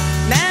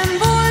 nem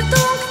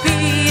voltunk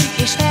férj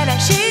és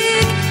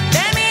feleség,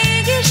 de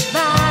mégis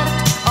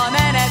várt a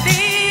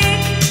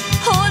menedék,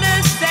 hol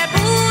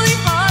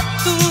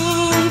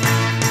összebújhattunk.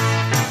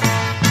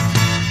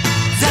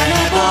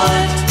 Zene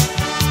volt,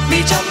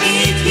 mi csak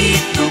így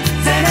hívtuk,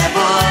 zene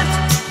volt,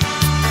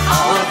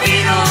 ahol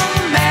finom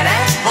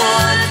meleg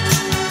volt.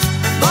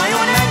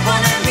 Vajon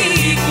megvan-e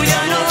még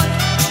ugyanott?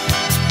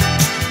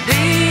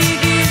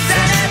 Régi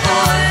zene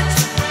volt,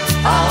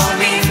 ahol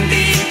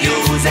mindig jó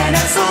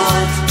zene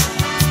szólt,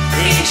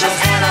 és az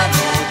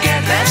eladó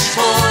kedves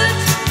volt.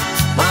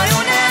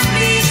 Vajon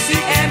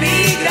emlékszik-e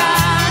még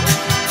ránk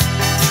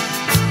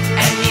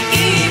ennyi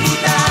év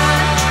után?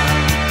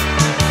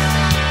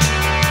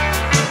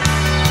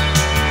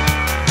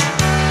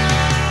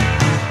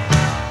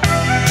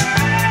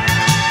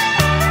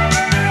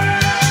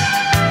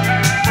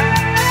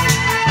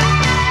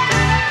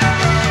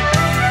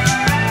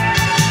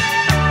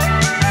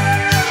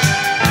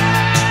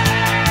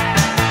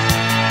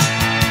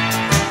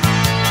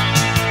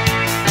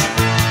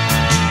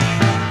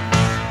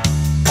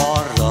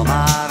 Arra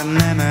már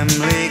nem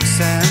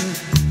emlékszem,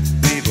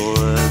 mi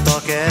volt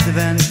a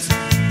kedvenc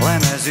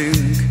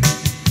lemezünk.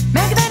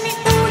 Megvenni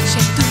úgy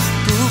sem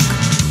tudtuk,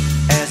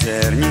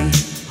 Ezernyi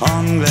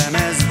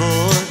hanglemez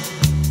volt,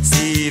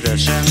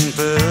 szívesen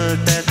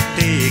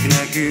föltették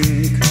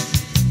nekünk.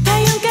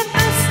 fejünket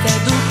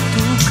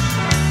összedugtuk,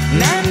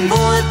 Nem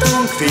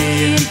voltunk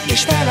férj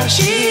és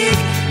feleség,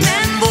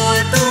 nem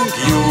voltunk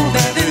jó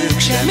vevők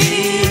sem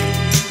még,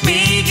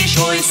 mégis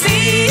oly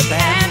szép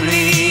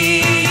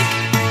emlék.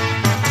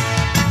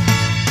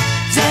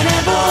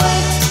 Zene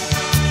volt,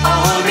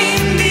 ahol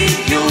mindig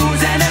jó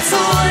zene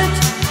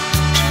szólt,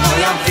 s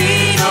olyan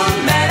finom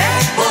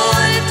meleg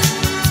volt.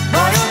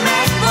 Vajon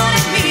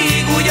megvan-e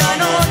még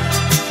ugyanott?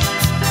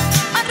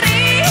 a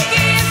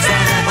régi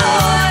Zene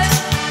volt,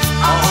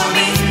 ahol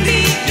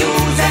mindig jó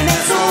zene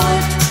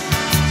szólt,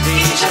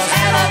 és az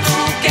eladó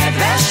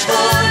kedves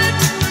volt.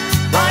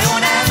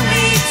 Vajon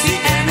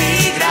emlékszik-e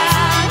még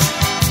ránk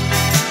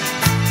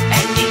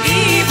ennyi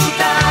év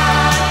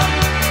után?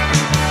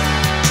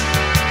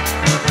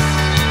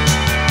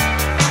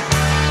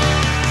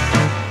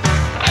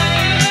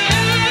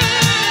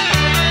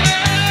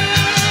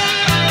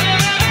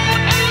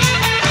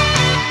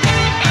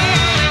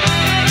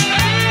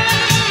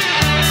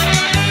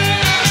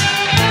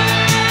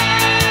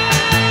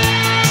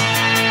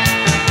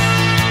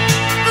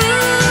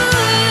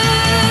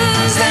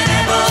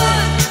 Zene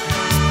volt,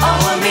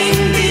 ahol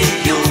mindig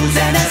jó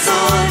zene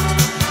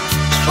szólt,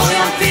 s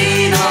olyan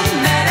finom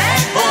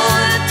meleg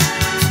volt.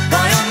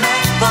 Vajon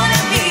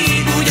megvan-e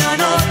még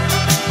ugyanott?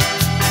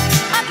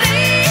 a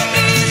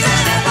régi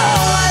Zene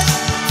volt,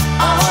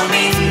 ahol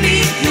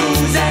mindig jó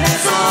zene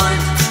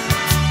szólt,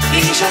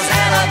 és az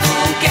eladó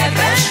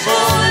kedves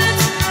volt.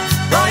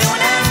 Vajon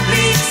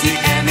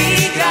emlékszik-e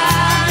még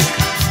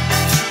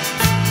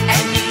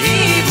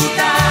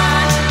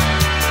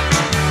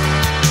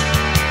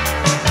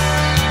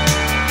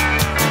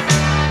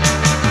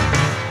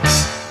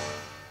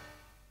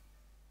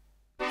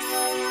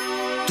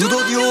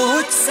Tudod jól,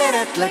 hogy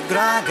szeretlek,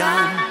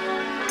 drágám,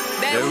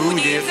 de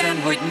úgy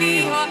érzem, hogy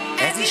néha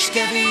ez is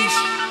kevés.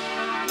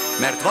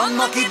 Mert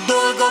vannak itt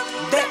dolgok,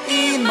 de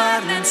én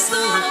már nem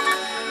szólok,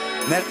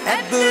 mert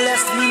ebből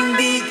lesz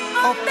mindig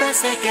a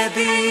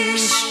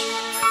veszekedés.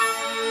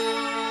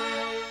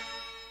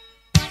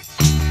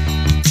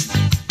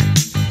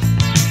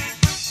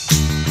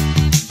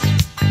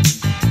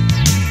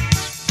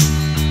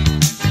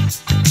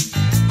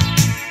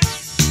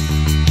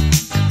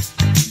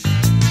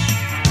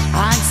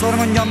 Hányszor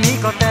mondjam,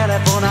 még a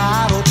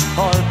telefonálok,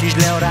 halkítsd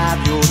le a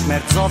rádiót,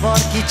 mert zavar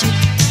kicsit.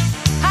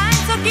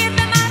 Hányszor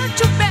kértem már, hogy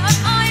csukd be az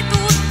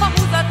ajtót, ha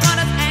húzatlan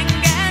az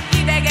engem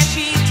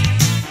idegesít.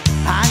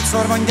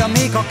 Hányszor mondjam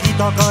még, ha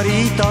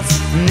kitakarítasz,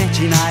 ne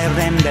csinálj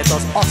rendet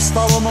az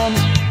asztalomon.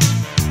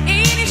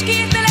 Én is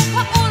kértelek,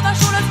 ha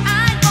olvasol az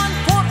ágyban,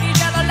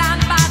 fordítsd el a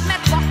lámpát,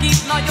 mert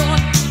vakít nagyon.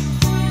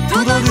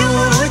 Tudod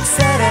jól, hogy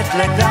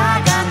szeretlek,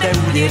 drágám, de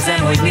úgy érzem,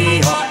 hogy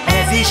néha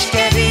ez is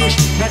kevés.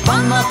 Mert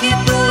vannak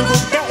itt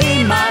dolgok, de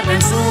én már nem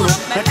szólok,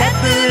 mert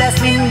ebből lesz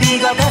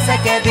mindig a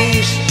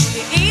veszekedés.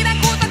 Évek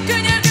óta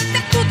könyörgök,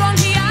 de tudom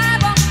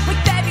hiába,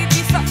 hogy te vidd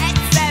vissza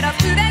egyszer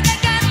az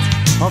üvegeket.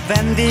 Ha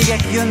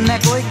vendégek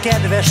jönnek, oly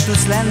kedves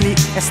tudsz lenni,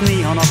 ezt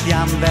néha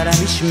napján velem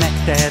is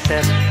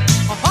megteheted.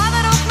 A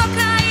haveroknak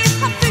ráírsz,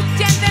 ha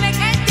füttyentenek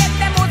egyet,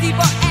 de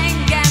moziba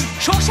engem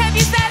sose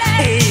viszel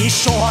el. És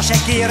soha se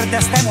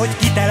kérdeztem, hogy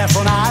ki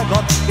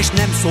telefonálgat, és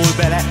nem szól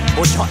bele,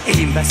 hogyha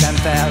én veszem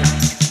fel.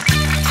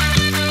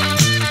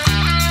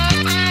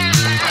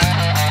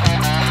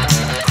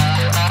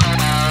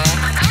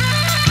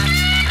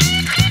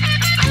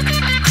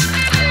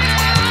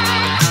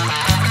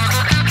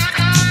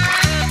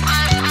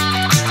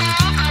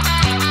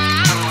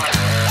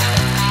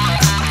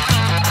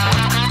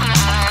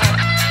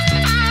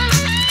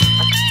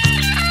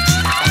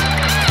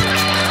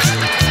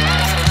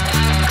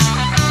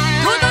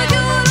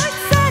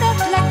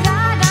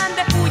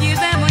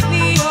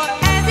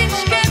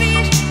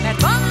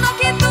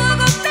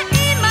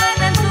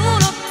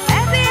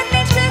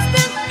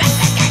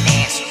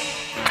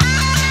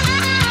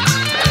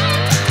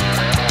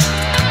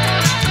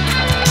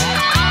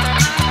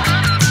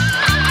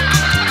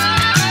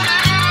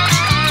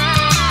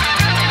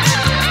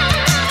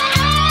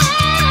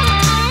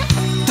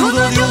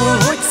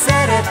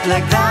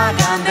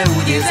 Drágám, de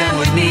úgy érzem,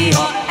 hogy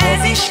néha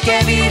ez is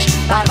kevés.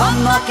 Bár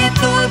vannak itt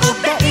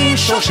dolgok, de én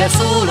sose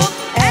szólok,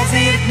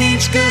 ezért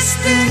nincs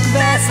köztünk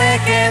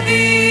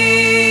veszekedés.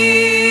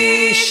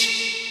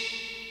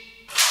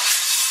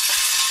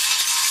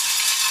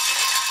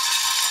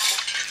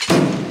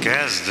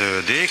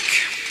 Kezdődik.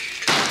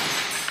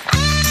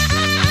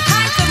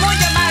 Hányszor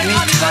mondja már,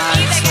 amikor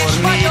édeges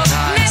vagyok,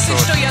 ne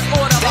füstölj az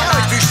orrom alá.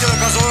 Dehogy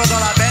füstölök az orrod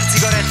alá,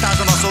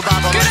 cigarettázom a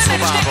szobában, nagy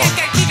szobában. szobában. Különben is neked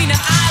kell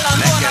kivinned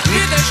állandóan a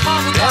büdös Dehogy kell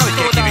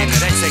hangulatódat.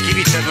 kivinned, egyszer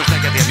kivitted, most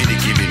neked kell mindig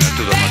kivinned,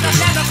 tudod nagyon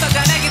jól. Nem raktad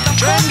el megint a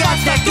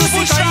Csöngetnek,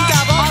 Duszika,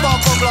 inkább abban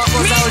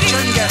foglalkozzál, hogy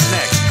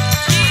csöngetnek.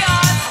 Ki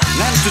az?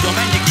 Nem tudom,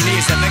 menj ki,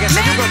 nézed meg, ezt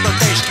nyugodtan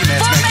te is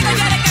kimehetsz Fogd meg a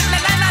megnézni. gyereket,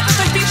 mert nem látod,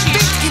 hogy pisít.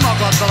 Vidd ki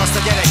magaddal azt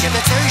a gyereket,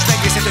 egyszer ő is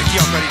megnézhet, hogy ki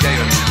akar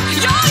idejönni.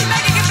 Jaj,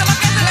 megégeztem a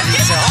kezemet.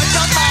 Egyszer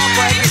hagyjad már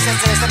abba, egész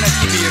egyszer ezt nem lehet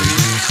kibírni.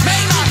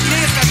 Menj már ki,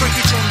 nézd meg, hogy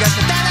ki csönget.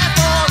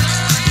 Telefon!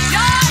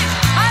 Jaj,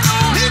 halló,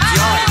 Mit halló.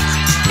 jaj?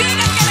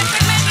 Téged kellett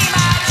meg menni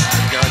már.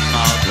 Hagyjad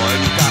már abba,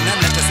 Emukám, nem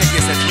lett az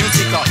egészet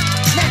nyucika.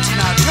 Ne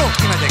csináld, jó,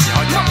 kimegyek ki,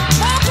 hagyjad.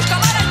 Mókuska,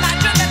 maradj már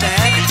csöndet,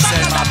 Ne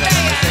viccelj már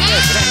velem,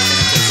 ez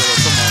rettenetes dolog,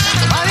 komolyan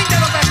mondom. Már minden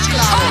nap ezt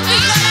csinálom.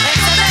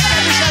 Egyszer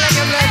nekem is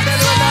elegem lehet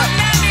belőle.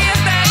 Nem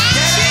érzed.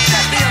 Gyere ide,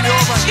 fiam, jó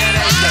van,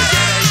 gyere ide,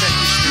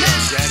 kisfiam,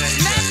 gyere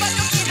ide. Nem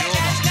vagyok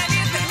ideges, nem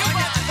érzed,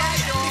 nyugodtan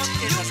vagyok.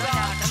 Kész az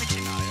anyáka, mit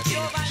csinálja?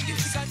 Jó van,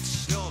 Jusika.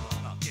 Jó van,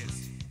 na, kész.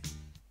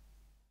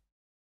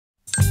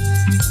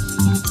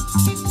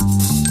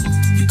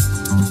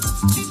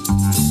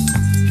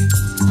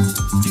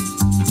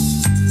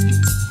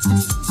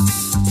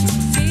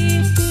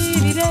 Szép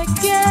téli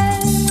reggel,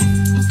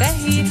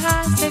 fehér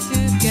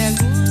háztetőkkel,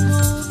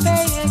 hulló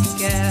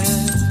fejekkel.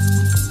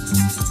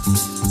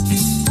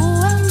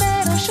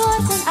 Hóember a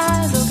sarkon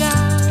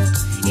áldogál,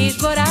 és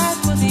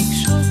barátkozik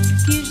sok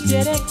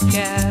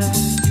kisgyerekkel.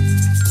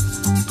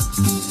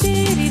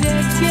 Téli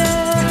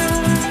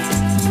reggel,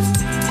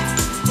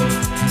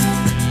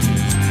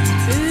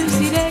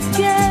 őszi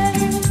reggel,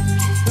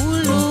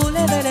 hulló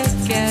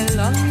levelekkel,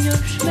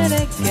 langyos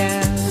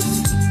meleggel.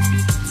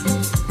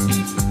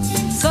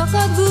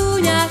 Szakadt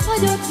gúnyát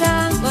hagyott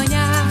ránk a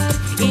nyár,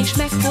 és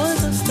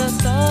megfoltozta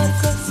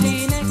tarka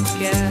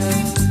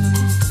színekkel.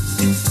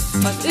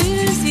 Az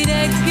őszi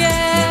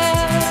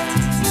reggel,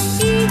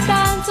 így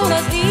táncol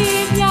az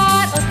év,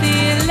 jár a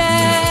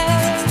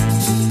téllel.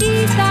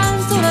 Így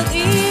táncol az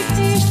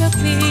év, és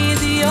csak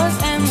nézi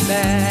az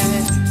ember,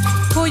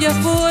 hogy a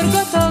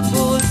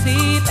forgatagból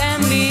szép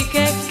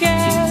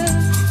emlékekkel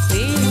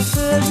szél a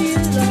föld,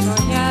 villan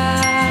a nyár.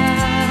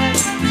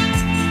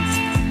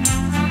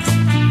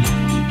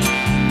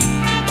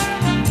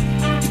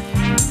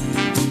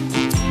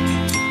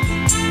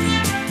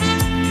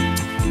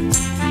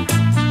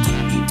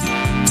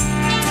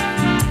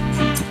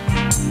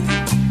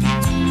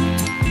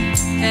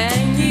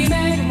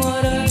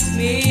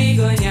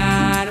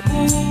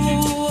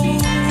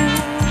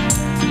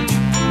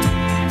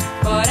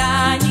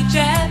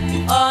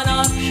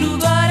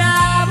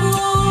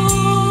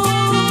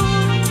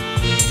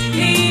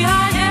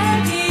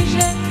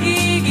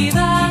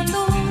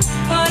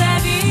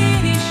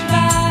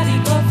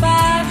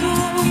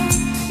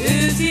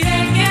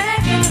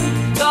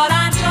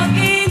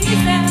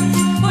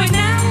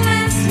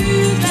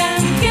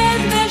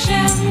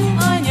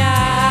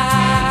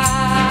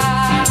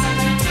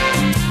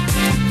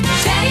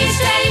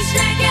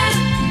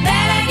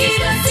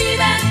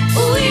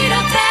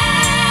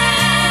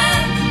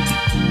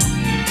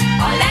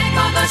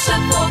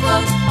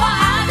 fogod, ha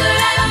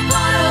átölel a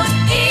karod,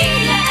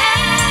 élje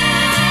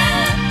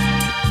el.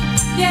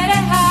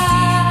 Gyere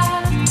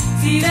hát,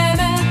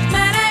 szívemet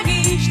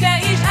melegíts te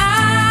is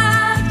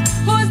át,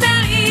 hozd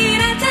el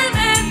életem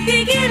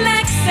eddigi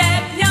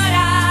legszebb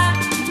nyarát.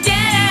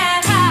 Gyere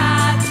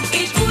hát,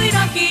 és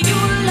újra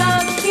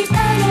kigyullad, itt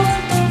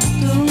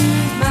eloltottunk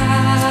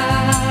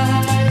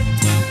már.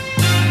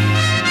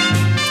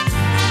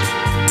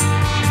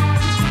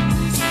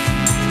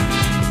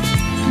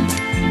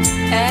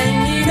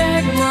 Ennyi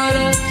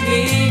megmaradt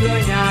még a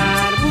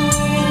nyárból,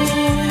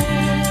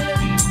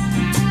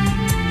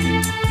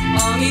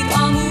 amit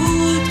a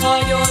múlt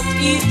hagyott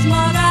itt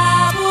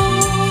magából.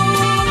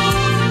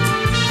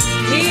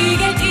 Még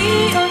egy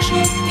éj a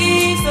sok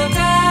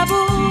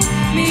éjszakából,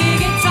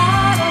 még egy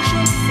szál a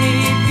sok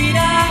szép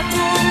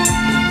virágból.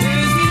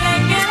 Őszi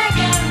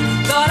reggeleken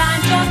talán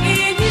csak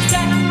én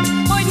hiszem,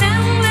 hogy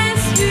nem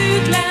lesz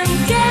hűtlen,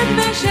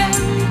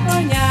 kedvesem a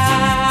nyár.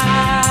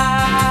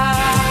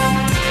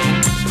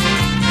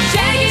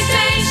 Segíts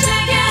te is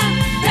nekem,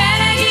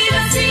 melegítsd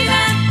a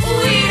szívem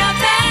újra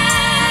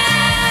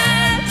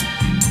fel.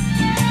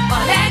 A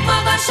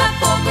legmagasabb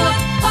fokot,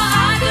 ha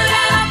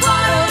átölel a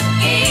karod,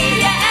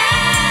 élje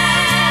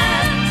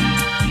el.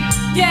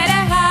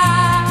 Gyere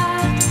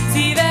hát,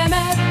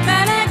 szívemet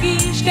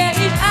melegíts te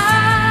is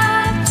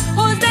át,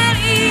 hozd el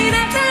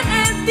életem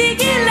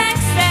eddigi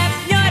legszebb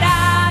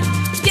nyarát.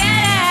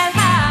 Gyere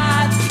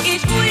hát,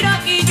 és újra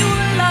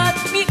kigyullad,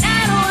 mi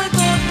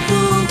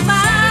eloltottunk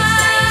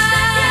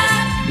már.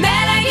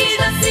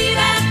 Melegítsd a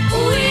szívem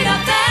újra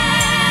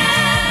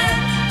fel.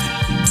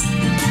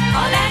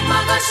 A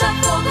legmagasabb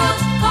fokot,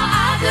 ha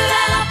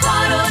átölel a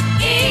karod,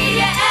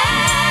 élje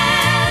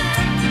el.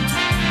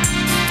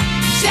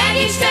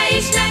 Segíts te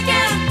is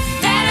nekem,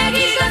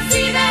 melegítsd a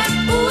szívem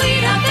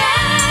újra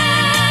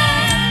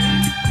fel.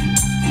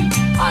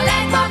 A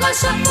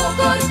legmagasabb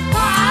fokot,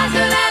 ha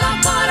átölel a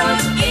karod,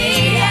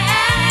 élje el.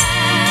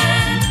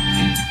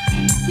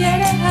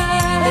 Gyere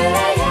hát,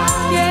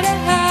 gyere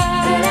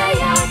hát,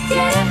 Ölelj át,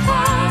 gyere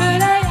hát,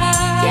 ölelj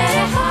hát,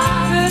 gyere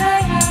hát,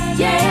 ölelj hát,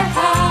 gyere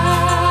hát.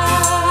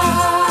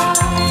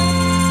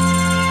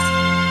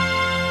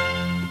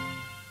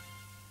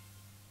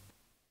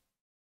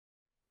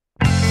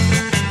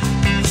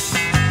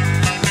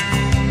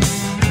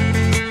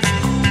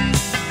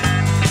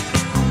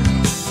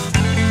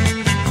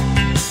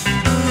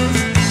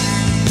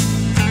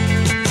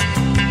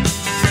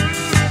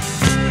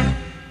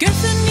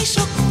 Köszönni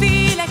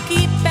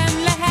sokféleképpen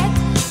lehet,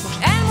 most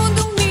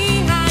elmondunk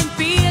néhány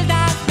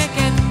példát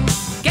neked.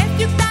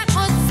 Kezdjük tán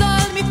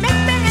azzal, mit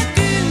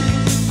megtehetünk,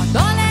 a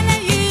dal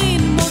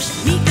elején most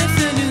mi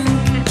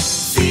köszönünk.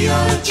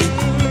 Szia,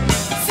 csip,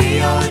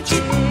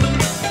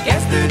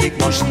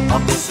 kezdődik most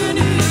a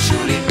köszönő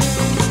suli.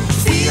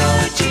 Szia,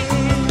 csip,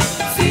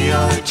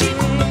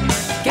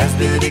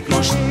 kezdődik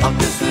most a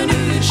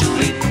köszönő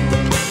suli.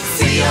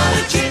 Szia,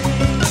 csip,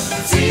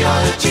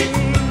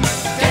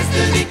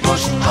 kezdődik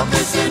most a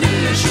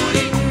köszönő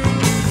suli.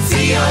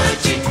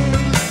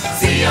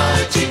 Szia,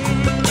 csip,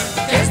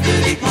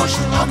 kezdődik most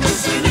a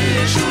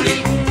köszönő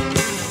suli.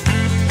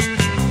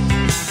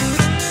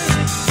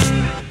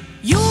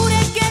 Jó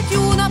reggelt,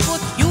 jó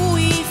napot, jó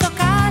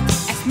éjszakát,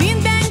 ezt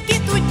mindenki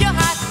tudja,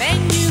 hát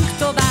menjünk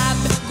tovább.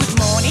 Good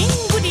morning,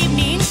 good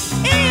evening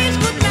és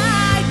good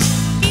night,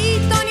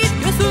 így tanít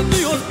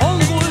köszönni az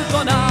angol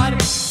tanár.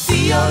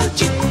 Szia,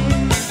 csip,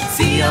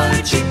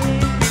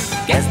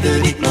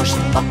 kezdődik most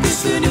a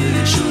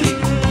köszönő suli.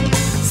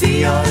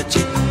 Szia,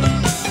 csip,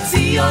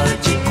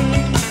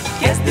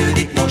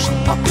 kezdődik most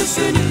a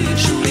köszönő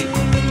suli.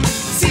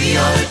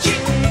 Szia,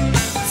 csip,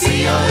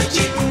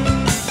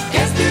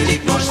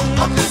 kezdődik most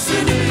a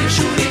köszönő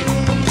suli.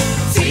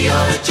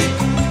 Szia,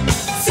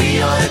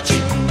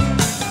 csip,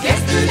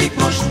 kezdődik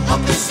most a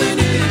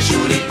köszönő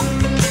suli.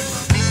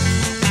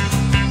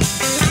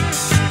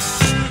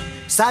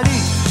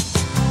 Salut,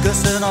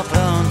 köszön a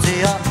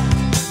francia,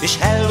 és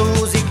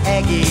hellózik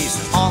egész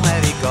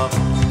Amerika.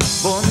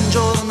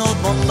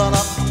 Buongiornót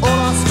mondanak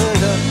olasz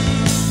földön,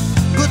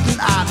 guten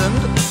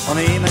Abend, a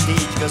német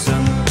így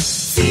köszön.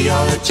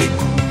 Szia,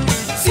 csip,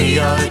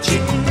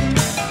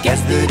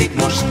 kezdődik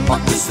most a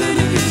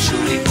köszönő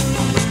suli.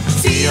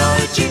 Szia,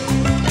 csip,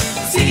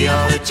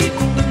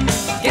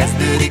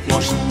 kezdődik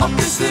most a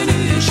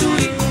köszönő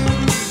suli.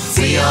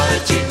 Szia,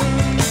 csip,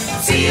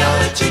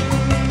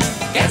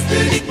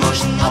 kezdődik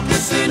most a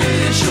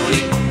köszönő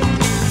suli.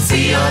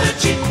 Szia,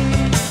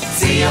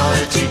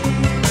 csip,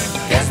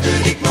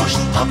 kezdődik most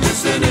a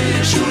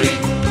köszönő suli.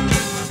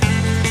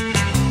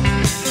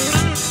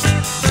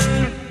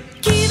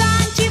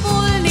 Kíváncsi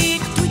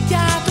volnék,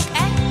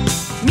 tudjátok-e,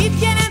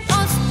 mit jelent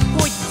az,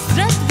 hogy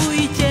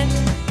zdravstvujte?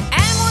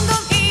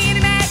 Elmondom én,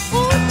 meg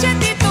úgyse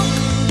titok,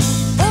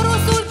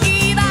 oroszul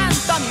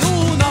kívántam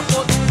jó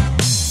napot.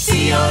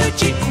 Szia,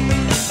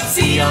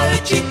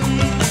 csip,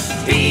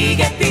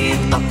 véget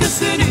ért a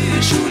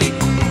köszönő suli.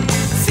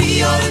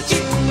 Szia,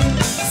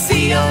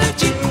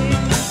 csip,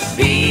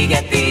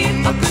 véget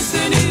ért a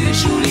köszönő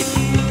suli.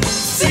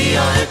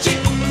 Szia,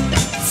 csip,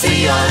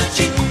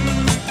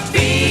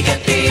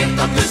 véget ért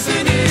a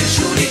köszönő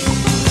suli.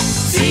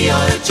 Szia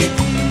öcsi,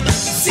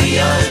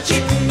 szia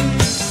öcsi,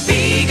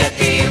 véget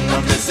ért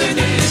a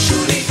köszönő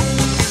suli.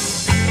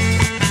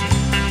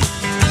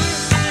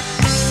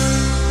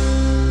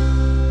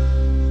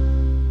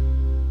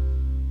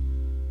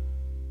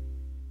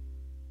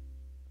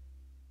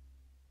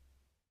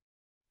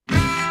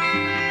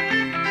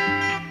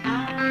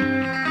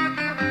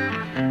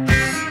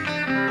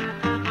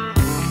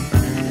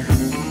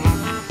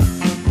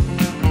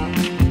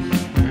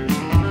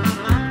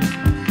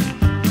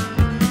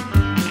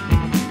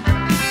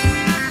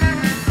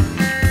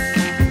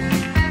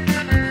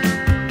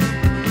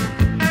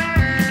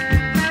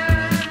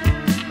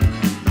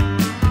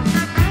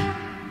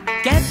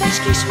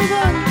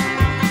 Kishugom,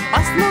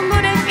 azt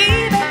mondod egy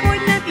éve,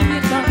 hogy nem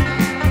írtam,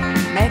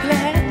 meg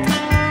lehet.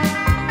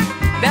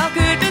 De a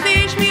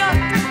költözés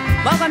miatt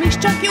magam is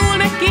csak jól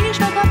meg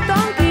késve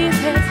kaptam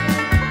kézhez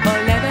a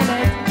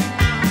leveled.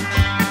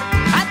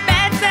 Hát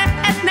persze,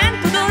 ezt nem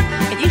tudod,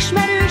 egy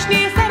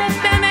ismerősnél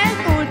szereztem egy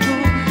olcsó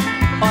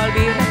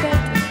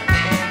albérletet.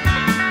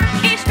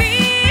 És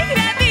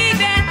végre,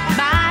 végre,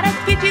 már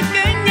egy kicsit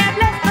könnyebb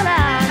lesz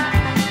talán.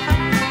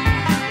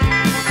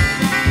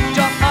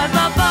 Csak az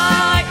a baj,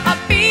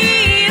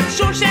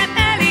 sosem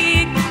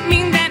elég,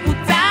 minden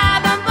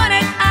utcában van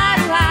egy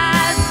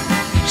áruház.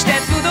 S te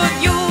tudod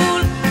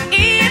jól,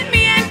 én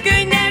milyen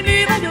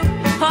könnyelmű vagyok,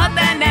 ha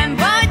te nem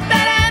vagy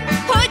velem,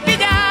 hogy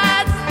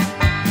vigyázz.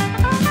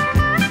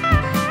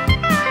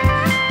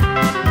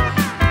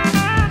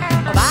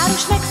 A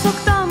város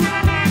megszoktam,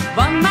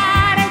 van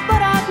már egy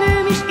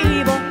barátnőm is,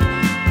 Éva,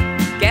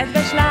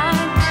 kedves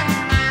lány.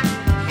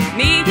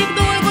 4-ig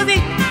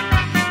dolgozik,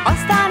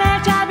 aztán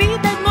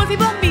elcsábít egy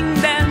moziban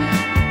minden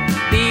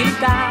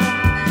délután.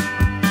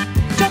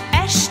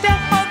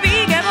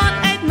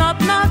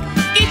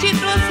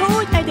 Kicsit rossz,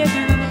 hogy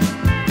egyedül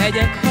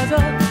megyek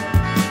haza,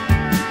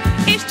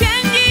 és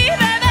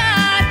csendjébe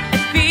vár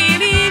egy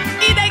félig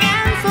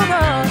idegen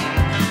szoba.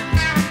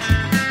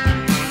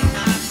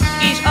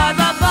 És az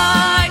a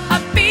baj,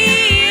 a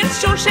pénz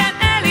sosem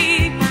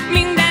elég,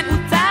 minden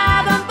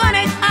utcában van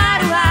egy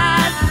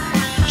áruház.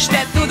 S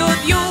te tudod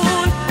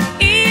jól,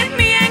 én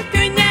milyen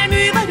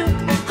könnyelmű vagyok,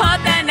 ha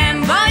te nem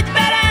vagy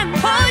velem,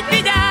 hogy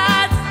vigyázz.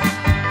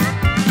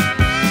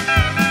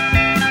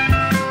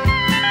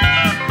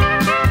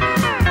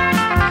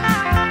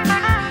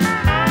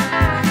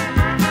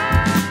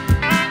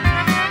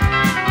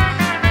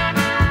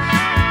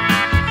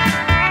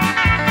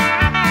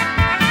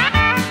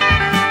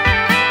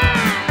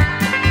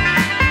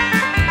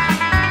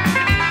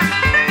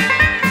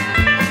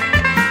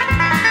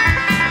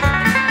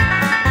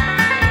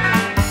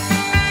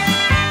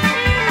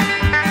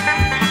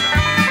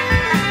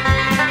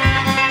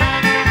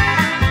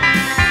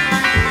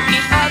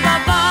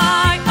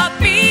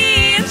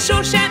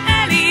 Sosem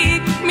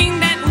elég,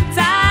 minden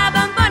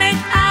utcában van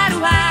egy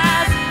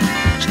áruház.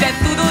 S te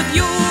tudod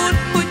jól,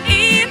 hogy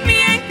én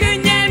milyen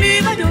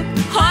könnyelmű vagyok,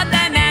 ha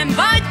te nem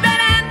vagy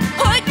velem,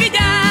 hogy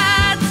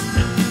vigyázz.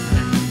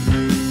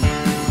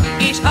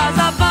 És az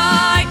a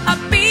baj, a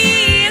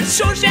pénz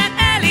sosem